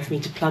freaking time for me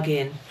to plug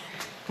in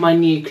my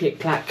new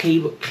click-clack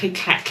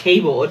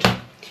keyboard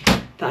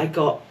that I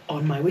got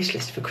on my wish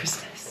list for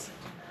Christmas.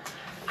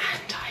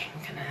 And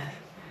I'm gonna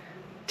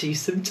do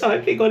some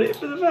typing on it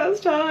for the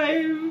first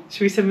time.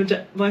 Should we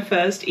send my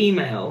first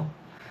email?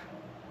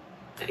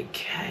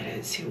 Okay,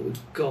 let's see what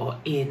we've got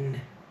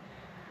in.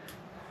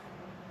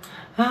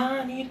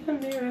 I need a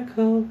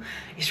miracle.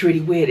 It's really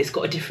weird, it's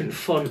got a different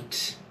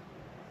font.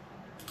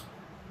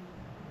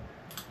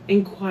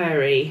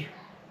 Inquiry.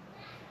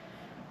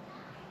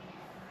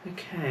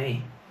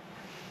 Okay.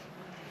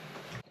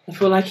 I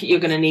feel like you're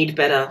going to need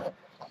better.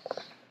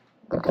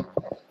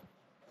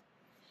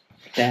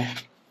 There.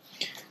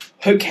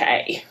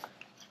 Okay.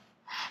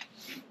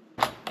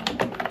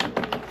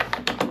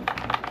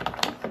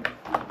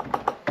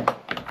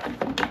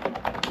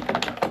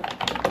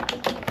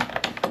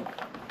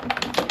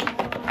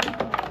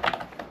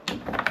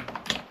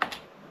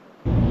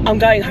 I'm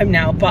going home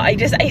now, but I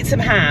just ate some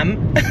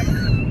ham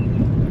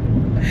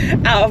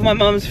out of my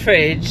mum's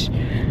fridge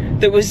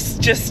that was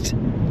just,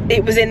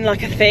 it was in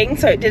like a thing,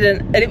 so it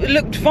didn't, and it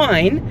looked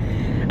fine.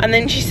 And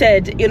then she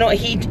said, you're not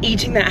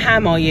eating that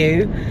ham, are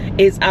you?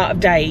 It's out of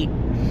date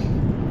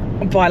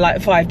by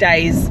like 5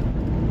 days.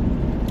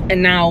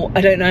 And now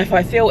I don't know if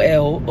I feel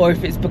ill or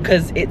if it's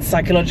because it's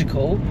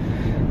psychological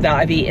that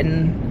I've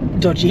eaten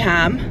dodgy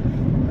ham.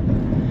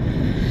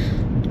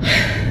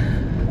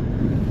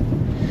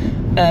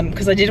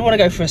 Because I did want to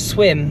go for a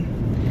swim,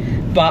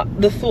 but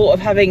the thought of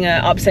having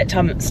an upset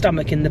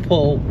stomach in the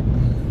pool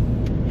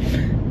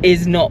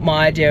is not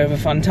my idea of a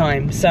fun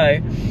time. So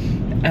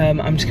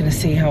I'm just gonna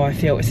see how I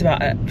feel. It's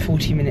about a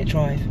 40-minute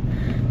drive.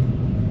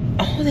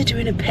 Oh, they're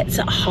doing a pets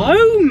at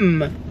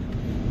home.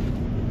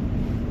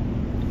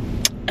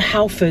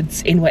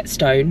 Halfords in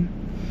Whetstone,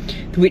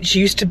 which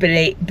used to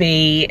be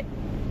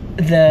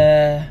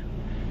the,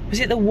 was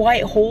it the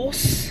White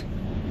Horse?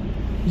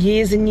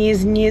 Years and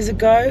years and years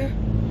ago.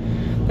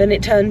 Then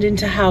it turned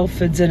into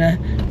Halfords and a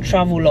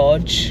travel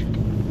lodge.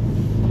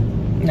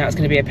 Now it's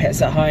going to be a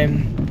pets at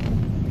home.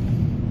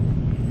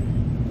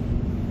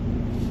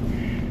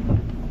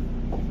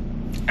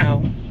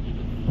 Ow.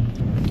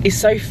 It's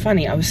so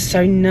funny. I was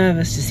so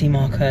nervous to see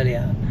Mark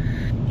earlier.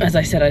 As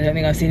I said, I don't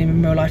think I've seen him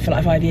in real life for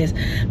like 5 years.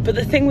 But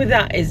the thing with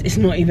that is it's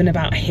not even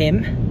about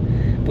him.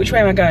 Which way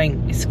am I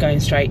going? It's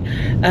going straight.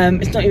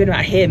 It's not even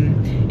about him.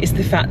 It's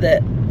the fact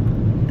that,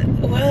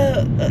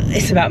 well,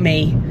 it's about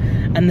me.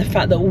 And the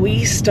fact that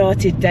we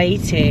started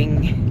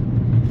dating,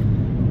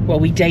 well,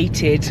 we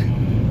dated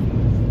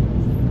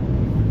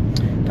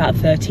about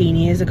 13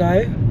 years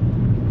ago.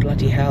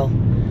 Bloody hell.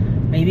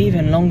 Maybe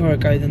even longer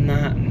ago than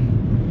that.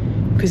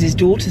 Because his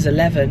daughter's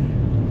 11.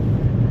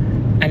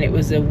 And it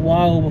was a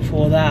while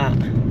before that.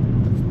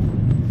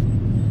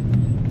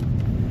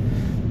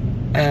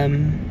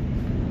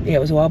 Yeah, it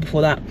was a while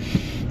before that.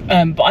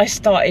 But I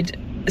started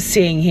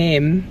seeing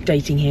him,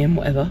 dating him,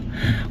 whatever,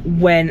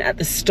 when at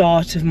the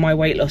start of my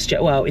weight loss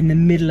journey, well, in the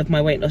middle of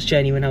my weight loss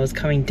journey, when I was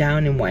coming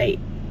down in weight.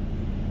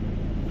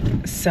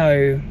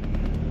 So,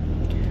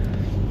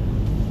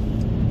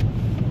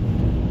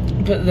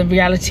 but the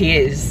reality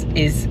is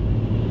his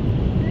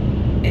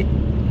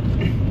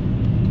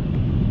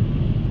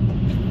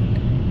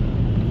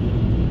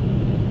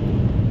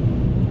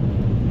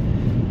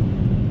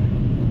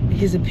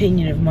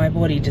opinion of my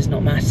body does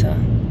not matter.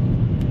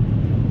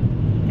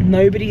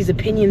 Nobody's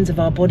opinions of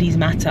our bodies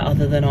matter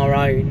other than our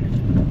own.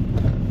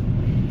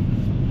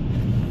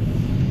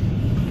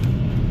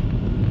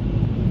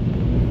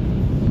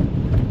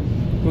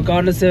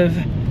 Regardless of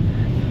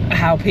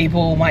how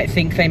people might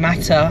think they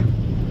matter,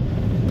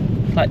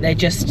 like they're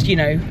just, you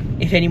know,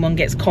 if anyone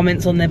gets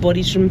comments on their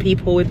bodies from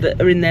people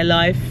that are in their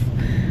life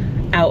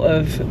out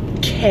of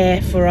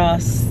care for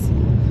us,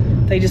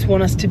 they just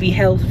want us to be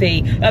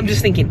healthy. I'm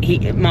just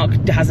thinking, Mark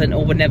hasn't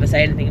or would never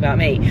say anything about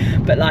me,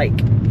 but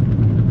like,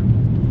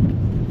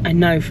 I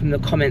know from the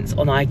comments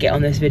I get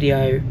on this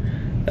video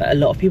that a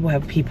lot of people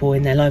have people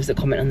in their lives that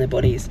comment on their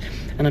bodies,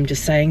 and I'm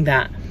just saying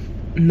that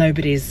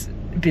nobody's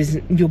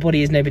business, your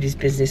body is nobody's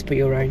business but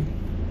your own.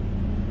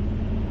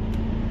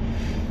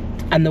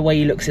 And the way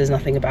you look says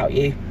nothing about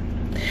you.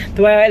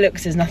 The way I look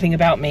says nothing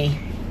about me.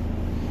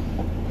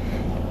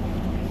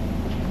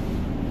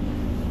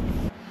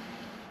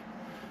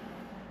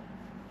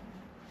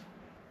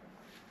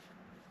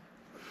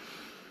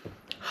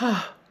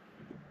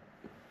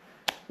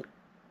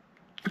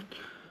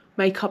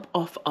 Makeup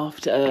off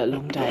after a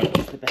long day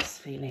is the best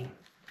feeling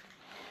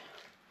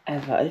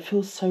ever. It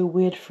feels so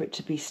weird for it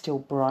to be still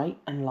bright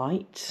and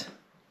light.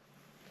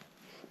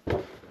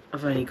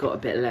 I've only got a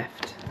bit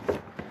left.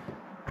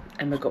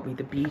 Emma got me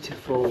the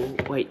beautiful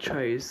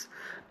Waitrose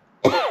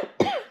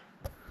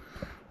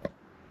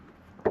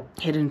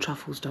hidden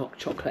truffle stock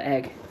chocolate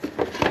egg,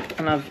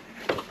 and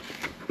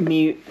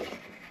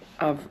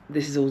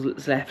this is all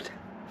that's left.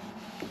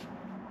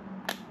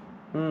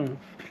 Oh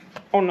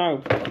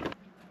no.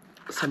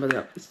 Some of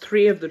that. There's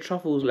 3 of the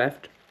truffles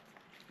left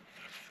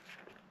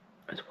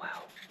as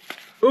well.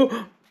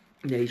 Oh,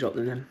 nearly dropped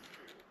them then.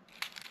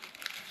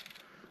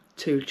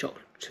 2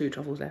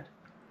 truffles left.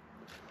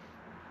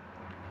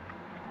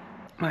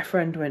 My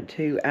friend went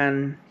to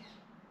an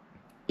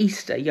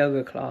Easter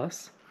yoga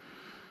class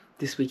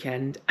this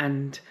weekend,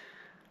 and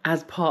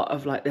as part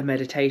of like the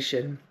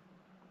meditation,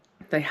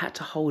 they had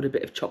to hold a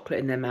bit of chocolate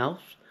in their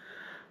mouth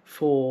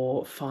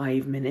for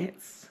 5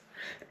 minutes.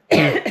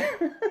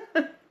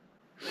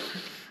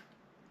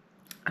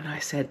 And I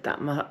said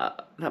that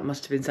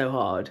must have been so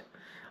hard.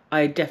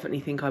 I definitely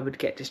think I would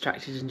get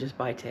distracted and just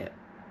bite it.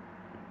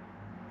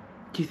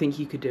 Do you think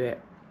you could do it?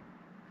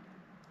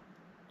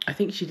 I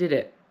think she did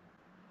it,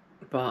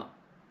 but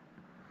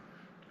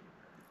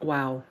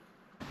wow.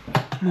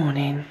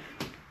 Morning.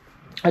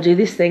 I do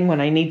this thing when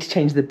I need to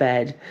change the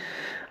bed.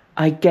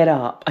 I get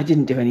up. I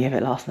didn't do any of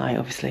it last night,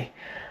 obviously.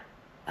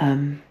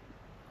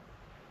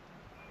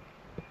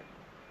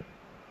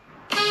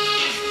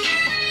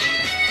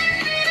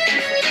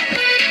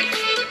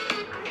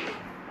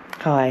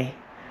 Hi.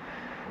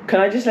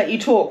 Can I just let you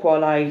talk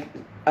while I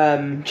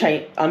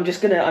change? I'm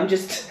just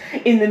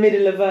in the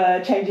middle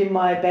of changing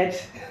my bed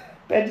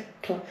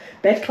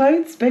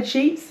clothes, bed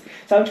sheets.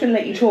 So I'm just gonna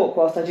let you talk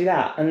whilst I do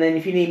that, and then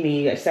if you need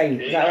me, say.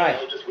 Is that right?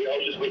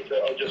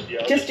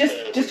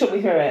 Just talk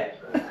me through it.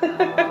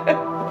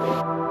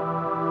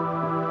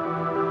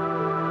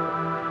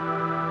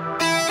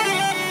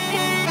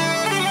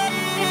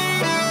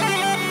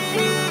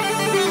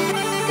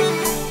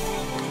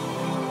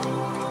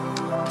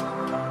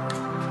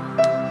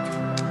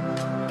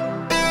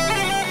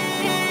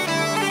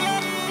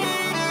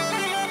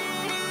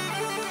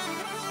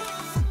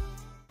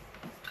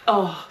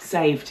 Oh,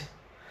 saved.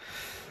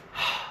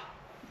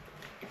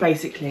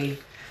 Basically,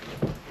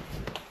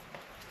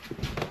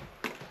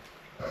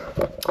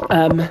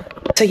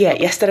 So yeah,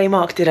 yesterday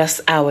Mark did us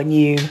our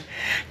new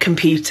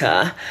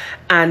computer,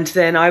 and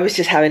then I was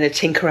just having a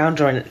tinker around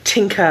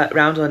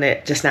on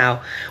it just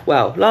now.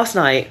 Well, last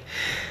night,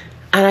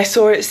 and I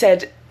saw it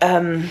said,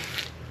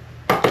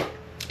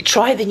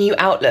 try the new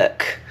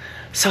Outlook.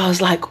 So I was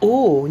like,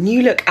 oh,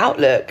 new look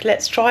Outlook,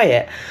 let's try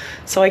it.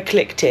 So I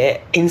clicked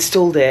it,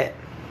 installed it,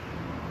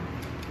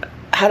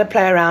 had a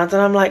play around,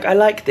 and I'm like, I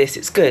like this,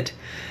 it's good.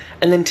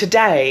 And then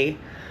today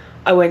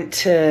I went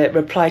to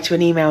reply to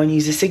an email and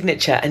use a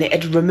signature, and it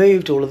had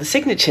removed all of the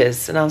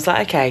signatures, and I was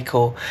like, okay,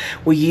 cool,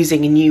 we're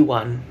using a new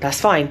one, that's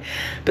fine.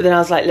 But then I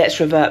was like, let's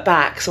revert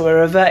back. So I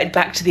reverted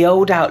back to the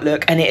old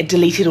Outlook, and it had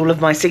deleted all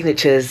of my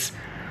signatures,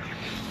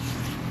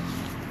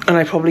 and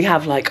I probably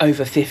have like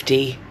over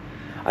 50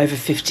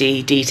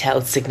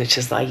 detailed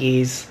signatures that I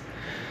use.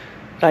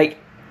 Like,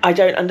 I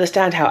don't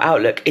understand how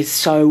Outlook is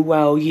so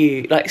well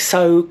used, like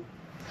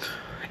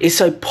is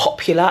so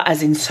popular,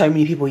 as in so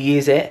many people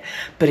use it,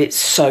 but it's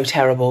so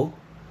terrible.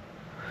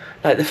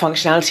 Like, the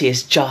functionality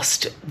is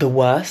just the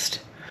worst.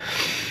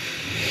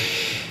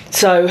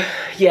 So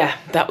yeah,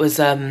 that was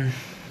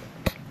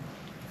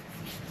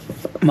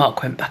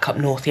Mark went back up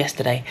north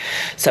yesterday,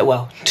 so,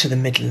 well, to the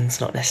Midlands,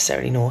 not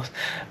necessarily north,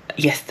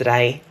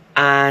 yesterday,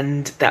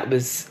 and that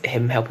was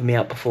him helping me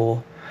out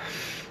before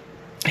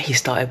he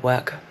started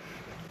work.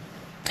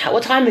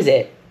 What time is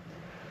it?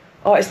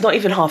 Oh, it's not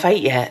even 8:30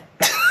 yet.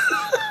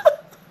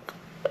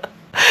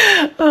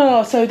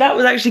 Oh, so that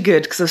was actually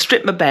good, because I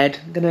stripped my bed.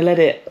 I'm gonna let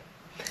it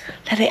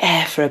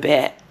air for a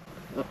bit,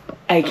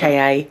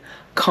 aka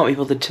can't be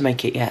bothered to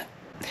make it yet.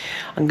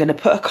 I'm gonna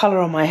put a colour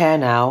on my hair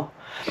now,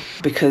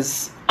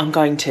 because I'm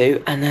going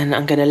to, and then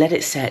I'm gonna let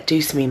it set,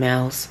 do some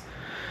emails,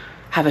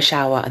 have a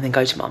shower, and then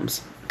go to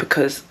mum's,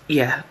 because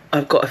yeah,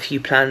 I've got a few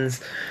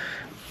plans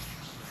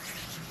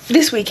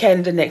this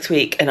weekend and next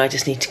week, and I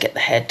just need to get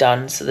the hair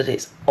done so that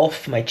it's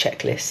off my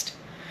checklist.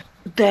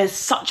 There's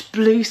such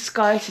blue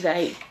sky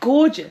today,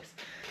 gorgeous,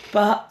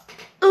 but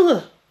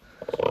ugh,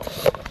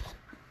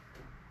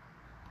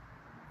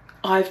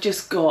 I've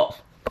just got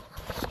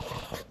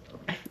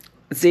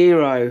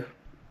zero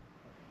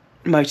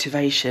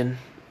motivation.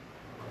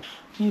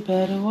 You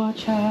better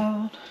watch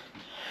out,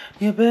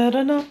 you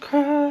better not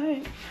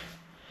cry,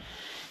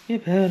 you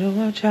better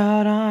watch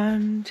out,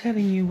 I'm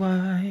telling you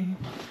why.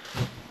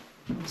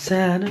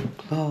 Santa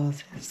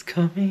Claus is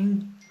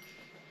coming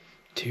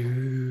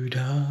to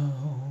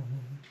town.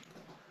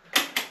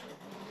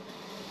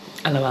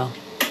 LOL.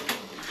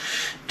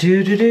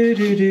 Do do do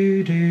do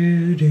do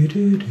do do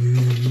do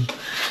do.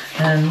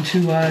 And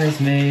 2 eyes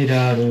made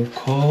out of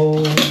coal.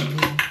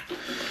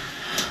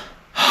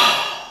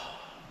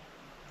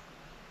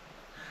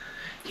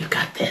 You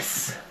got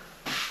this.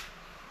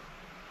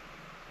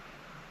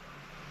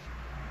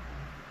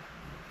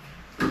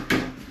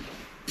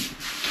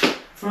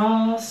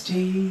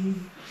 Frosty.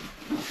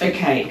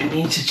 Okay, I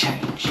need to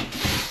change.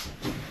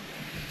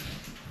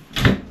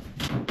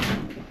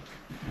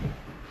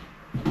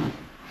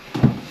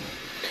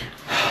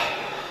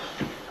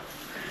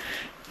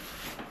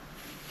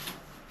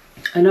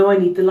 I know I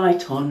need the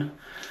light on,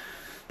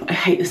 but I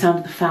hate the sound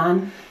of the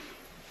fan.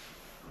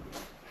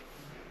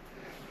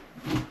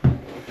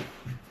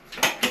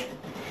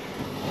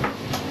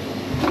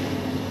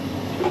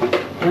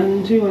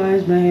 And 2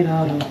 eyes made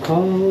out of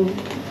coal.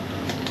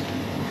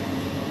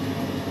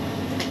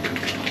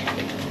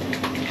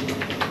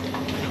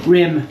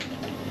 Rim.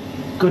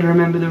 Gotta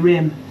remember the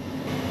rim.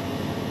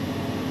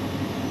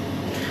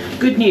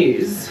 Good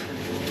news.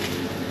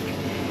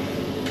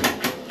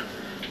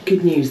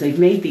 Good news, they've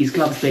made these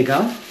gloves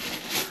bigger.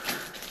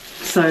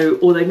 So,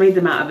 or they've made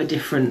them out of a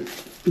different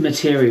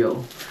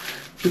material,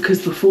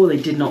 because before they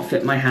did not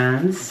fit my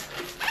hands.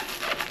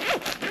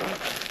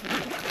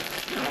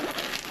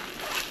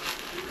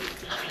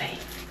 Lovely.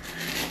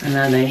 And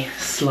now they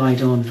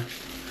slide on.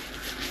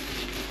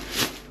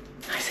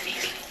 Nice and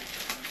easily.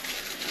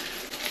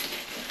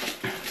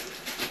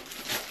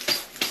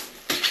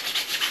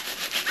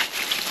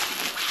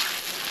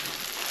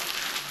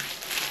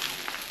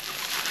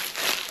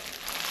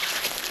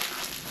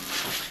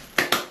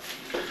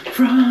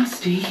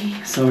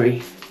 Frosty.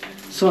 Sorry.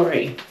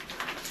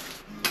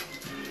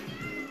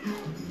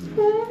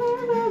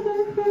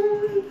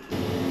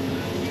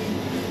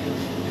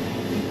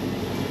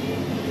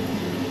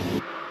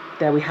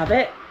 There we have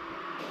it.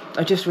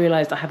 I just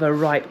realised I have a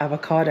ripe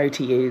avocado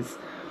to use.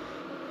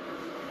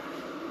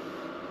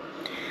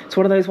 It's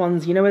one of those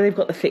ones, you know, where they've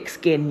got the thick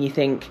skin and you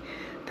think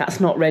that's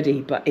not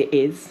ready, but it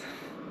is.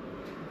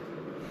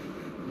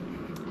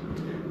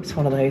 It's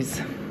one of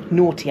those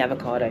naughty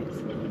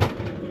avocados.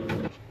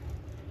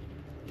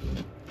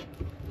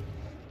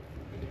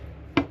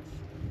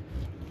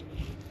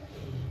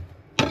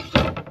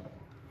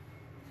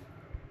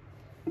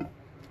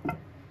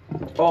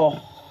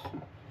 Oh,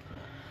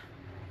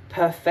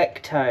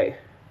 perfecto.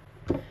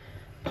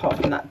 Apart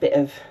from that bit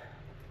of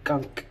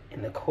gunk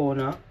in the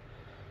corner.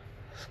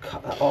 Let's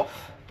cut that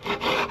off.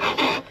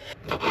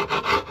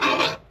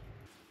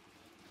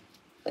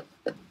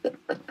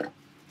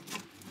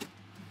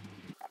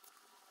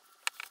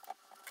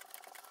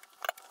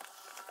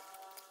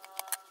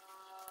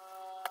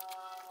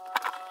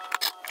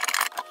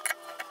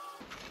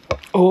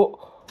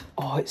 Oh,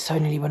 it so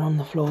nearly went on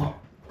the floor.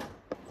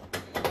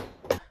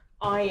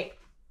 I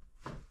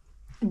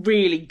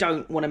really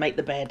don't want to make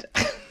the bed.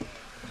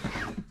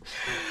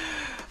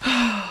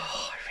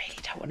 I really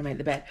don't want to make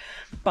the bed.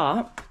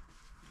 But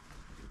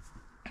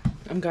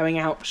I'm going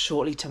out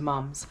shortly to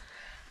Mum's.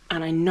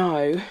 And I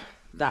know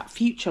that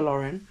future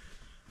Lauren...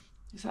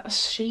 Is that a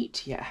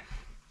sheet? Yeah.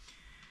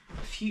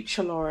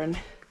 Future Lauren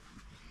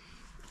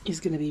is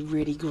going to be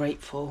really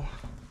grateful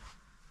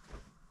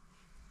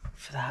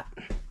for that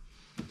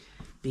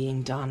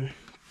being done.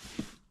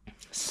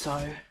 So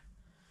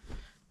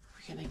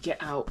we're going to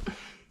get out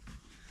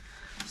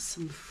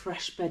some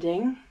fresh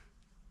bedding.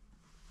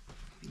 I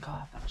think I'll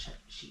have that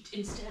sheet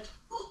instead.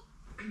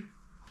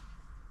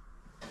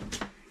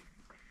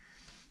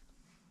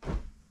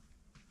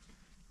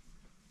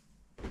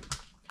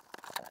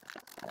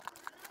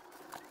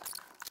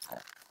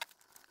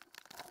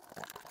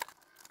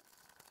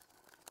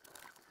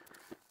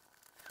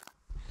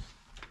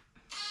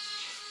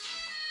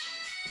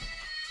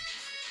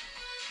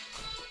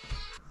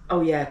 Oh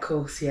yeah, of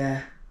course,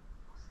 yeah.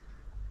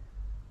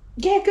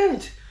 Yeah,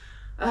 good.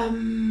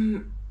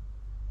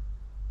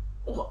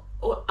 What,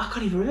 I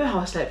can't even remember how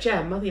I slept.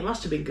 Yeah, I think it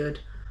must have been good.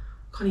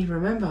 I can't even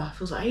remember. It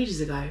feels like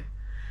ages ago.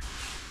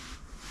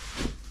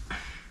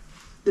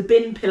 The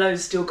bin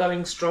pillow's still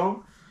going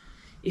strong,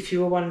 if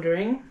you were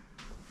wondering.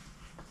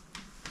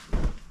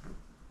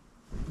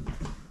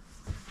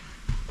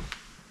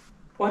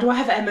 Why do I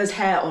have Emma's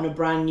hair on a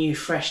brand new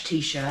fresh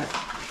t-shirt?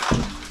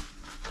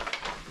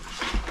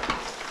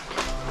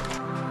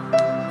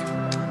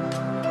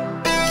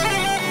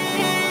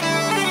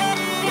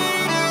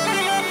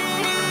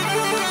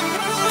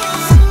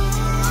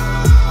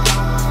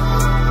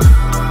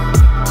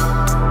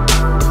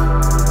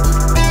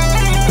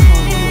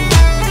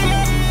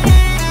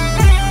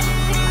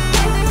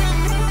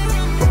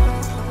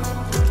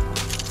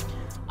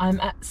 I'm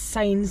at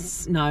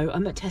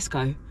I'm at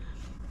Tesco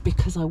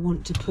because I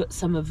want to put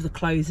some of the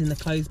clothes in the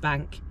clothes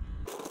bank.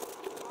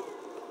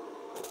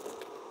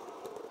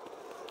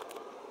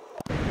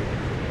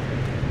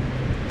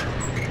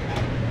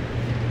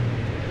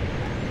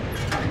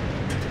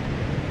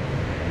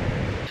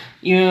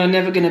 You're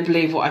never going to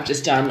believe what I've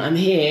just done. I'm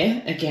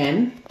here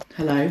again.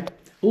 Hello.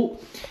 Oh,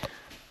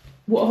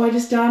 what have I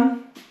just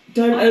done?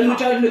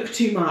 Don't look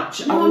too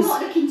much. No, I'm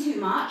not looking too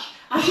much.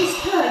 I just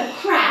heard a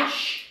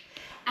crash.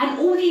 And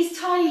all these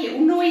tiny little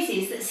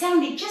noises that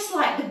sounded just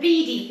like the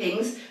beady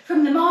things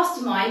from the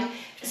mastermind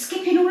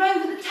skipping all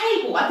over the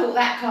table. I thought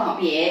that can't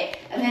be it.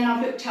 And then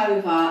I looked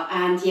over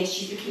and yes,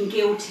 she's looking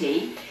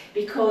guilty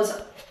because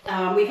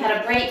we've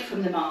had a break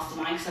from the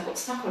mastermind because I got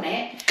stuck on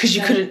it. Because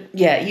you couldn't,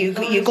 yeah,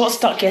 you got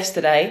stuck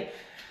yesterday.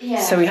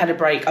 Yeah. So we had a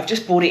break. I've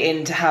just brought it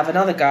in to have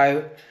another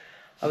go.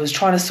 I was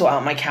trying to sort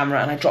out my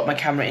camera and I dropped my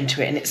camera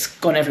into it and it's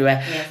gone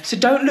everywhere. Yeah. So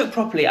don't look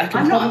properly. I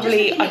can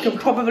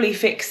probably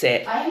fix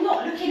it. I'm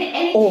not looking at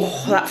anything.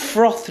 Oh, that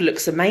froth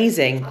looks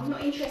amazing. I'm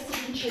not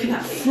interested in choosing. Look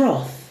at that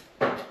froth.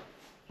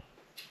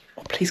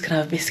 Oh, please can I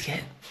have a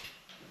biscuit?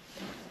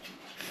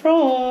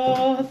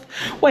 Froth.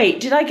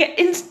 Wait, did I get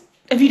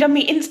have you done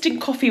me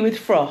instant coffee with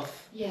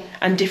froth? Yeah.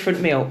 And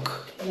different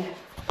milk? Yeah.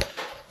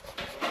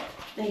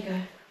 There you go.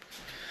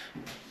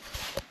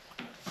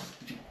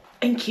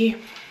 Thank you.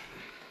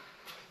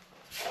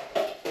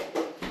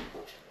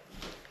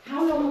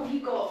 How long have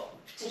you got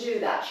to do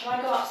that? Shall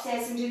I go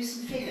upstairs and do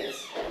some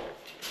figures?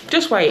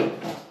 Just wait.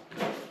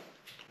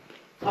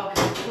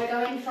 Okay, we'll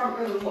go in the front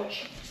room and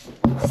watch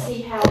to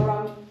see how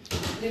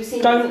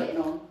Lucinda's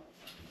getting on.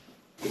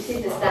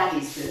 Lucinda's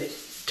daddy's good.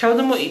 Tell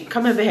them what you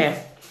come over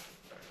here.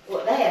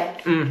 What, there?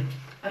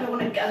 I don't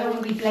want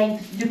to be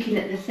blamed for looking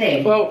at the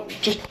thing. Well,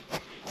 just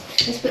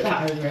let's put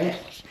that over it.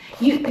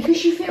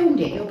 Because you filmed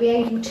it, you'll be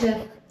able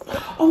to.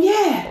 Oh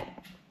yeah.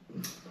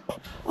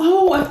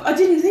 Oh, I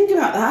didn't think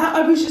about that.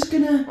 I was just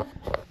gonna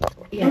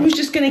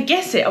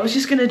guess it. I was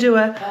just gonna do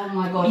a. Oh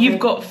my god! You've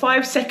got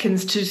 5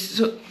 seconds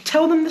to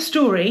tell them the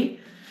story.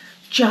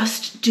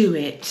 Just do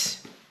it.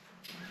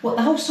 What,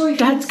 the whole story?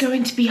 Dad's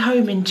going to be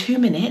home in 2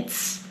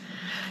 minutes.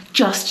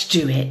 Just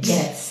do it.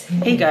 Yes.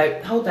 Here you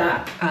go. Hold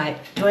that. Right.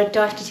 Do I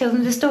have to tell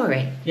them the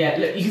story? Yeah.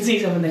 Look, you can see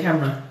yourself in the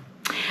camera.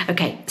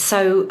 Okay.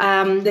 So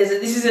tell them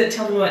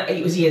what,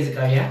 it was years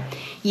ago. Yeah.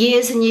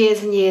 Years and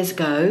years and years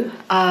ago,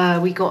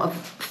 we got a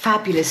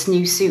fabulous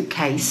new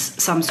suitcase,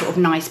 some sort of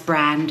nice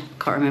brand,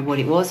 can't remember what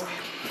it was,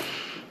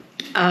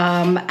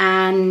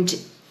 and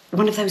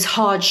one of those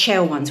hard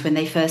shell ones when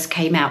they first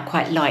came out,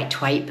 quite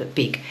lightweight but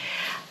big,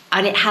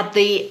 and it had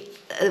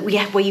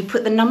where you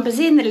put the numbers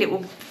in, the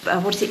little,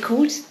 what is it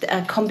called?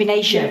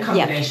 Combination. Yeah,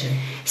 combination. Yeah.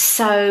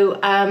 So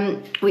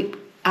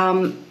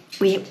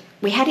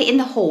we had it in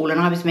the hall and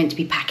I was meant to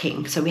be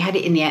packing. So we had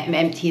it in the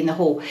empty in the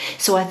hall.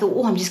 So I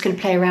thought, I'm just going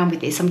to play around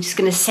with this. I'm just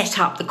going to set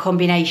up the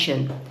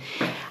combination.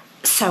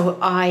 So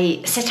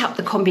I set up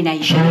the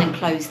combination and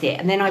closed it.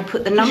 And then I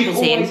put the numbers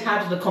in.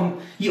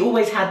 You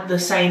always had the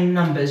same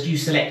numbers you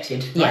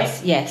selected,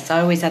 right? Yes,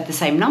 I always had the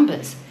same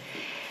numbers.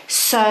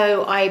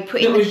 So I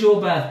put in. It was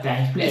your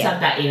birthday. Let's add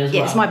that in as well.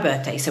 Yeah, it's my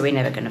birthday, so we're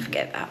never going to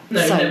forget that.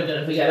 No, so, we're never going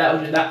to forget that.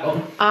 We'll do that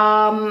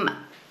one.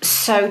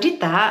 So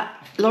did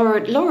that.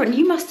 Lauren,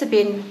 you must have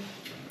been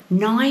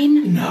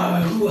 9.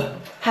 No.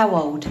 How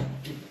old?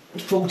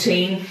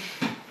 14.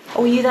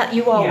 Oh, you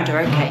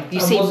older? Yeah. Okay.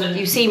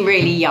 You seem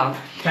really young.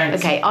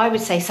 Thanks. Okay, I would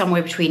say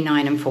somewhere between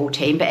 9 and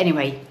 14. But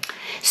anyway,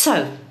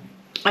 so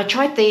I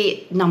tried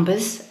the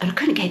numbers and I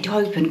couldn't get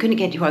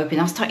it to open.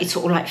 I started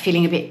sort of like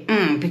feeling a bit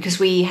because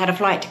we had a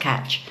flight to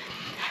catch.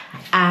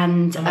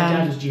 And my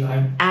dad was due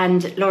home.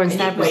 And Lauren's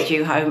dad was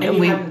due home. And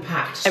we hadn't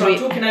packed. So I'm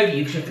talking over you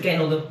because you're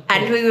forgetting all the...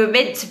 And we were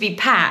meant to be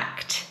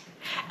packed.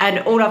 And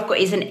all I've got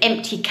is an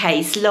empty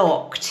case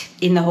locked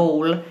in the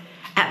hall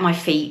at my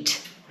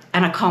feet.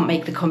 And I can't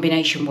make the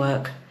combination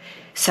work.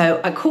 So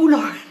I call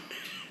Lauren.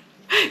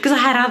 Because I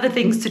had other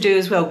things to do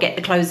as well, get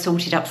the clothes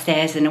sorted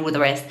upstairs and all the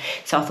rest.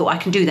 So I thought I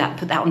can do that,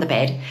 put that on the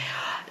bed.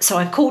 So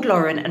I called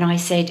Lauren and I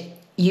said,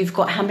 you've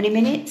got how many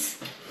minutes?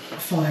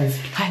 5.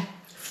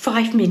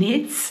 5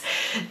 minutes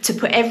to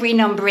put every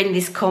number in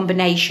this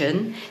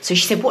combination. So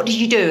she said, what did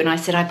you do? And I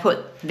said, I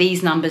put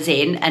these numbers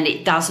in and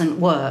it doesn't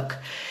work.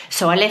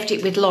 So I left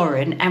it with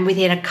Lauren, and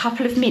within a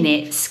couple of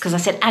minutes, because I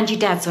said, and your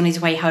dad's on his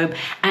way home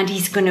and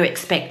he's going to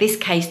expect this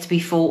case to be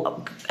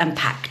full and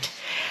packed.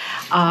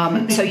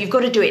 So you've got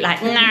to do it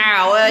like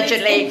now,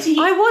 urgently.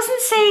 I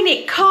wasn't saying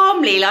it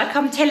calmly like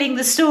I'm telling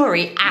the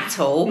story at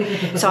all.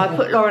 So I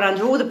put Lauren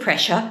under all the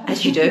pressure,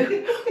 as you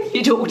do,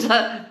 your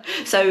daughter.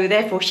 So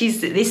therefore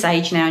she's at this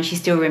age now and she's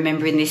still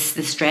remembering the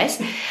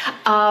stress.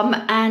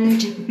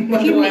 And a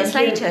few minutes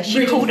later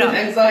she called up.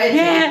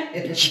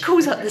 Yeah, she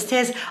calls up the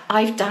stairs.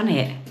 I've done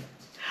it.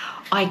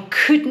 I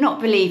could not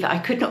believe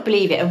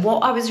it. And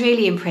what I was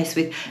really impressed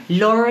with,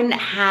 Lauren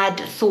had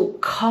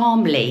thought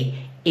calmly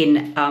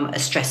in a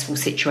stressful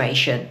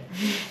situation.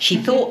 She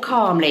thought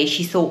calmly.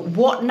 She thought,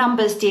 what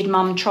numbers did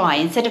Mum try?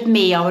 Instead of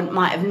me, I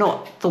might have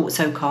not thought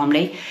so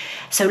calmly.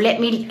 So let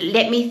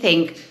me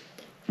think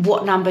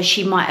what number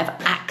she might have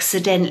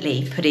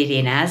accidentally put it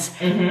in as.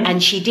 Mm-hmm.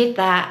 And she did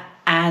that,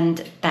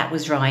 and that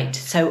was right.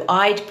 So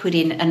I'd put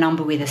in a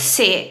number with a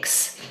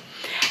 6,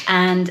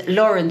 and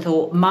Lauren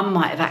thought Mum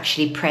might have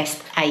actually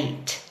pressed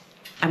 8,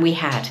 and we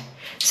had.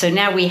 So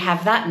now we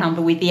have that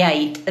number with the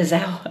 8 as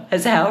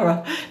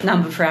our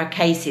number for our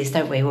cases,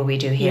 don't we? What we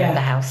do here at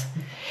the house.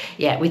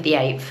 Yeah, with the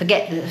 8.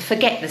 Forget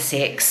the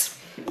 6.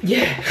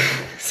 Yeah.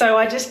 So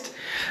I just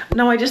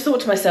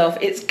thought to myself,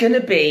 it's gonna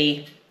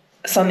be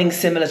something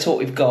similar to what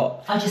we've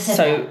got. I just said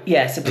so that.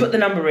 Yeah. So put the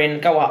number in,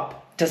 go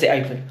up. Does it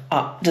open?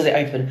 Up. Does it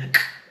open?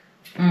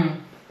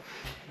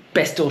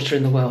 Best daughter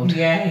in the world.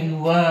 Yeah, you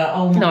were.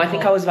 Oh my God. I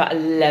think I was about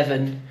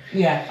 11.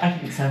 Yeah, I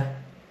think so.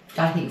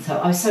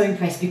 I was so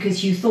impressed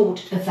because you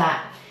thought of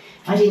that.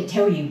 I didn't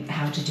tell you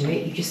how to do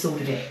it, you just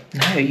thought of it.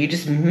 No, you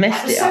just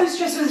messed it up. I was so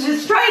stressful,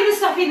 just throwing the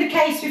stuff in the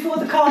case before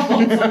the car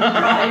bombs on the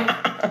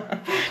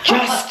drive.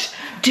 Just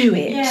do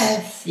it.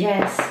 Yes.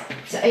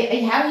 So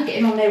how are you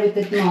getting on there with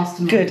the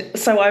mastermind? Good.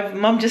 So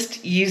Mum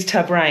just used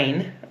her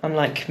brain,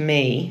 unlike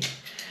me.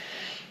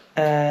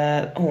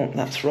 Oh,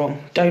 that's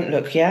wrong. Don't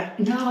look, yeah?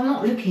 No, I'm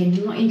not looking.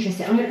 I'm not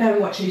interested. I'm going to go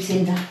and watch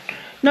Lucinda.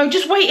 No,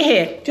 just wait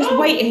here.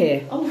 Wait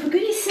here. Oh, for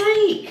goodness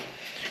sake.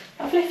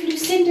 I've left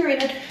Lucinda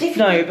in a different...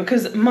 No,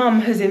 because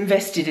Mum has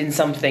invested in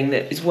something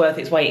that is worth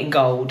its weight in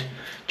gold.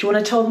 Do you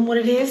want to tell them what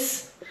it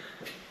is?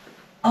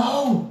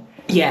 Oh.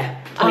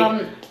 Yeah.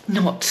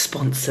 Not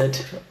sponsored.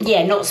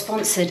 Yeah, not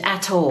sponsored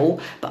at all.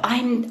 But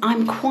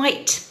I'm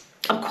quite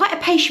a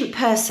patient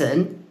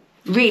person.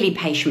 Really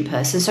patient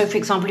person. So, for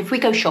example, if we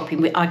go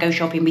shopping, I go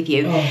shopping with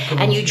you,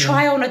 and you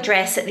try on a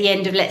dress at the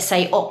end of, let's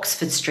say,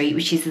 Oxford Street,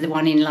 which is the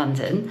one in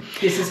London.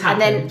 This has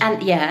happened.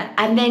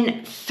 And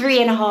then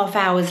 3.5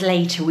 hours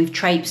later, we've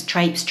traipsed.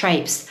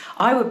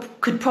 I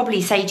could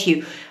probably say to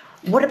you,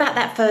 what about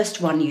that first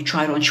one you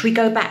tried on? Should we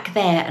go back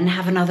there and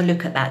have another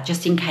look at that,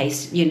 just in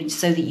case,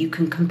 so that you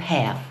can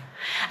compare?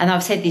 And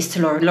I've said this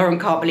to Lauren. Lauren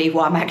can't believe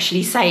what I'm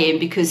actually saying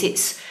because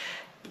it's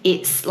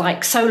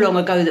like so long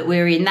ago that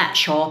we're in that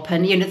shop,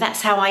 and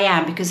that's how I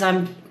am, because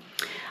I'm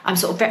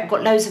sort of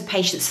got loads of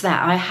patience for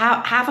that. I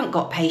haven't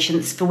got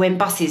patience for when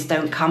buses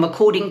don't come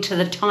according to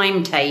the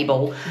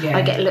timetable. Yeah.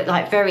 I get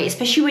like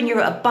especially when you're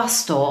at a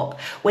bus stop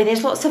where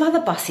there's lots of other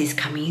buses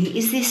coming.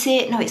 Is this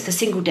it? No, it's the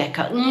single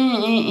decker.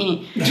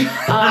 Yeah,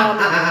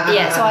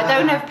 so I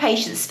don't have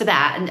patience for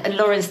that. And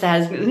Lauren's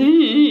dad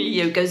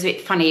goes a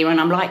bit funny when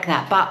I'm like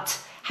that. But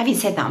having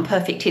said that, I'm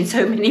perfect in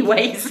so many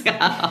ways.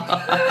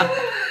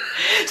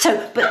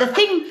 So, but the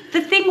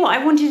thing what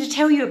I wanted to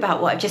tell you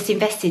about what I've just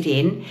invested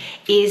in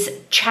is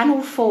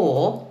Channel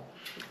 4.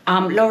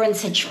 Lauren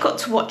said, you've got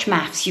to watch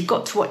maths. And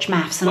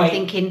wait, I'm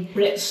thinking...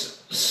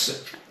 Let's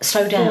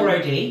slow down.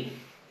 4OD.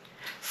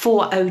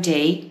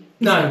 4OD.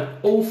 No,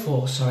 all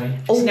 4, sorry.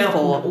 All 4.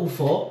 All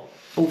 4.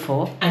 All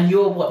 4. And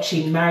you're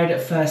watching Married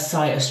at First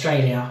Sight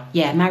Australia.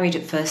 Yeah, Married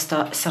at First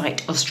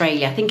Sight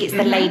Australia. I think it's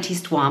the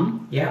latest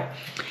one. Yeah.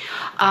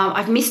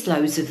 I've missed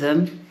loads of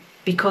them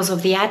because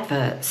of the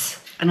adverts.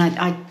 And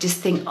I just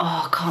think,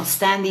 I can't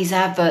stand these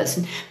adverts.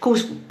 And of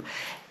course,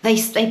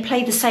 they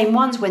play the same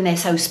ones when they're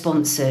so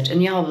sponsored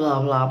and blah,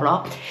 blah, blah,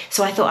 blah.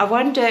 So I thought, I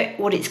wonder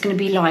what it's going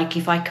to be like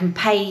if I can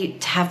pay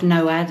to have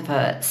no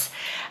adverts.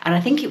 And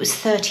I think it was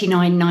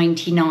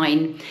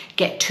 $39.99,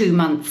 get 2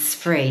 months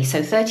free.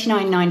 So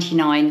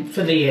 $39.99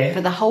 for the year.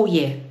 For the whole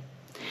year.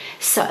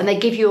 So, and they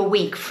give you a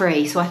week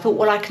free. So I thought,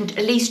 well, I can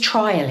at least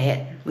trial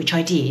it, which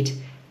I did.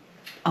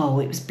 Oh,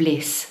 it was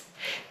bliss.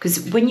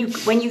 Because when you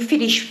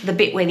finish the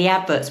bit where the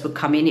adverts would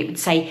come in, it would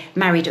say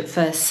Married at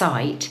First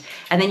Sight,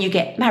 and then you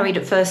get Married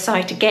at First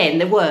Sight again,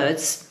 the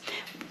words,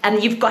 and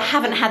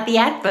haven't had the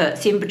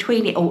adverts in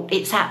between it. Oh,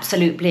 it's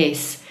absolute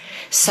bliss.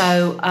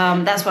 So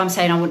that's why I'm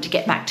saying I want to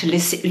get back to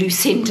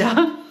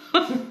Lucinda.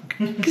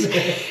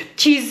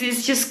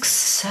 She's just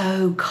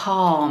so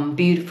calm,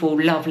 beautiful,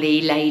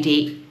 lovely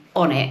lady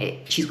on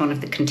it. She's one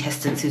of the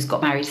contestants who's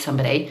got married to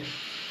somebody.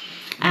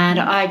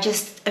 And I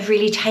just have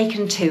really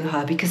taken to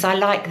her because I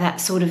like that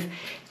sort of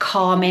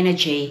calm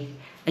energy.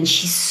 And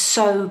she's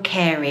so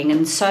caring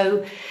and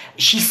so...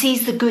 She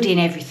sees the good in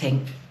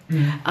everything.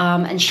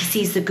 And she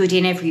sees the good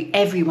in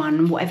everyone.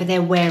 And whatever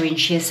they're wearing,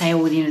 she'll say,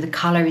 oh, you know, the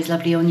colour is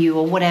lovely on you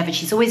or whatever.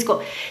 She's always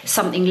got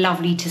something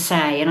lovely to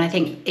say. And I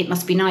think it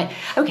must be nice.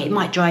 Okay, it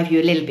might drive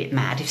you a little bit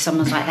mad if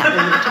someone's like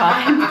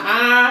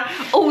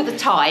that all the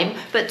time.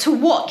 But to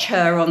watch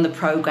her on the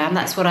programme,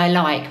 that's what I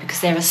like.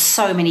 Because there are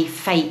so many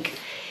fake...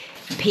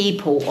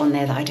 people on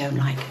there that I don't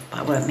like, but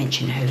I won't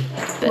mention who.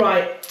 But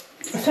right.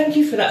 Thank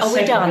you for that. Are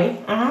we done?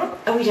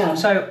 Are we done?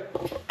 So,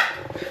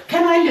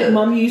 can I look?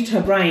 Mum used her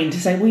brain to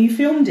say, well, you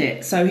filmed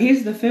it, so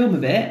here's the film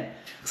of it,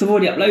 because I've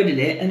already uploaded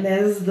it, and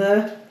there's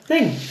the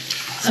thing.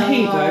 So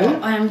here you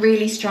go. I am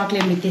really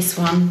struggling with this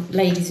one,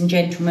 ladies and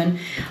gentlemen.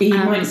 You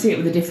might see it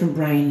with a different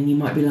brain, and you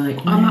might be like,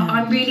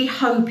 I'm really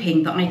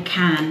hoping that I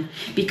can,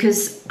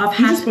 because You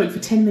just spoke for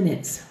 10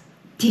 minutes.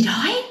 Did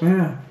I?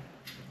 Yeah.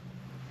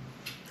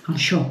 I'm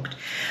shocked.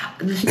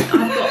 I've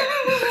got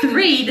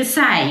 3 the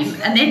same,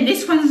 and then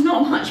this one's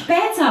not much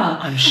better.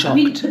 I'm shocked. I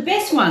mean, the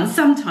best ones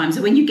sometimes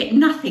are when you get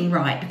nothing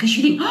right because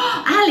you think,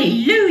 oh,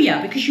 hallelujah,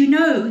 because you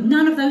know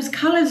none of those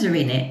colours are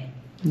in it.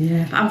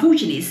 Yeah. But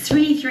unfortunately, it's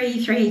 3,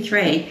 3, 3,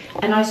 3,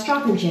 and I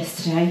struggled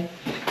yesterday.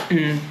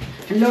 And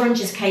Lauren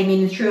just came in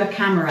and threw her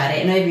camera at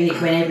it, and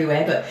everything went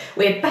everywhere. But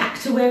we're back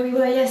to where we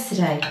were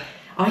yesterday,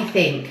 I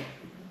think.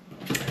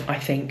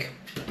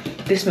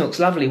 This milk's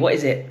lovely. What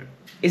is it?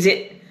 Is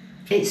it?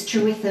 It's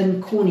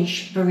Trewithan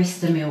Cornish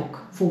barista milk,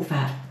 full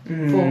fat,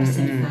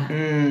 4%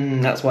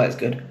 fat. That's why it's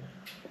good.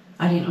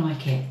 I didn't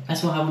like it.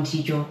 That's why I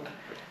wanted your...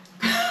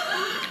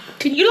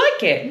 Didn't you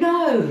like it?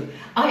 No,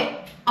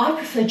 I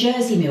prefer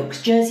Jersey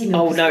milks. Jersey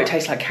milk. Oh no, it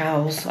tastes like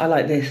cows. I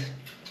like this.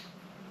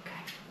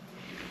 Okay.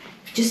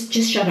 Just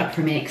shut up for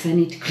a minute because I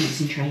need to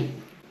concentrate.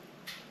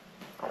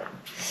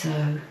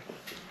 So,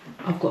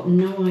 I've got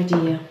no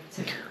idea.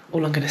 So,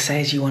 all I'm going to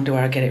say is you wonder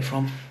where I get it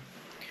from.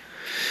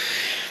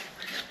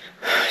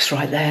 It's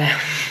right there.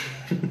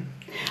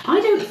 I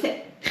don't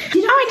think...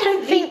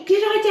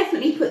 Did I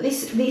definitely put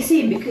this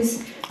in?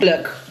 Because...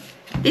 Look.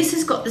 This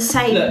has got the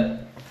same... Look,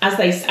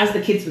 as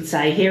the kids would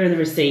say, here are the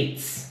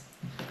receipts.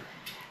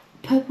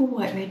 Purple,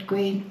 white, red,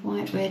 green,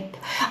 white, red...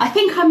 I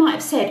think I might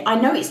have said, I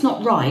know it's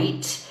not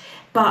right,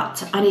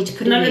 but I need to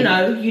put it in.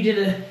 No, you did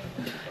a...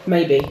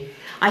 Maybe.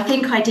 I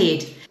think I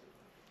did.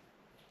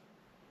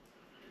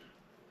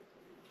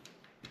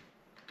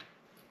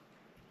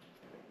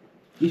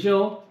 You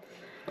sure?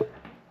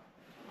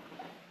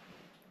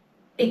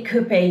 It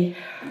could be.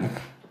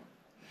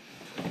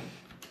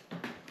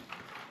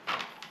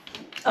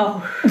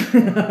 Oh.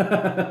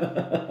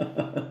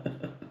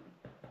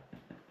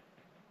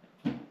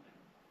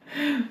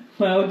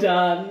 Well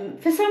done.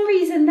 For some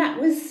reason, that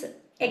was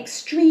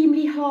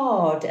extremely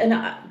hard, and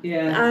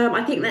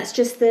I think that's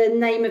just the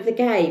name of the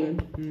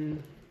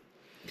game.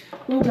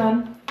 Well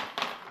done.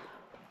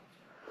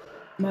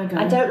 My God.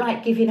 I don't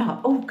like giving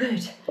up. Oh,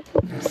 good.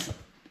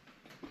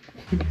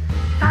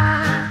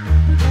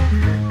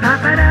 Ba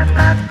ba da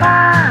ba ba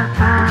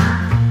ba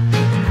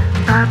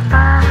ba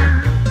ba.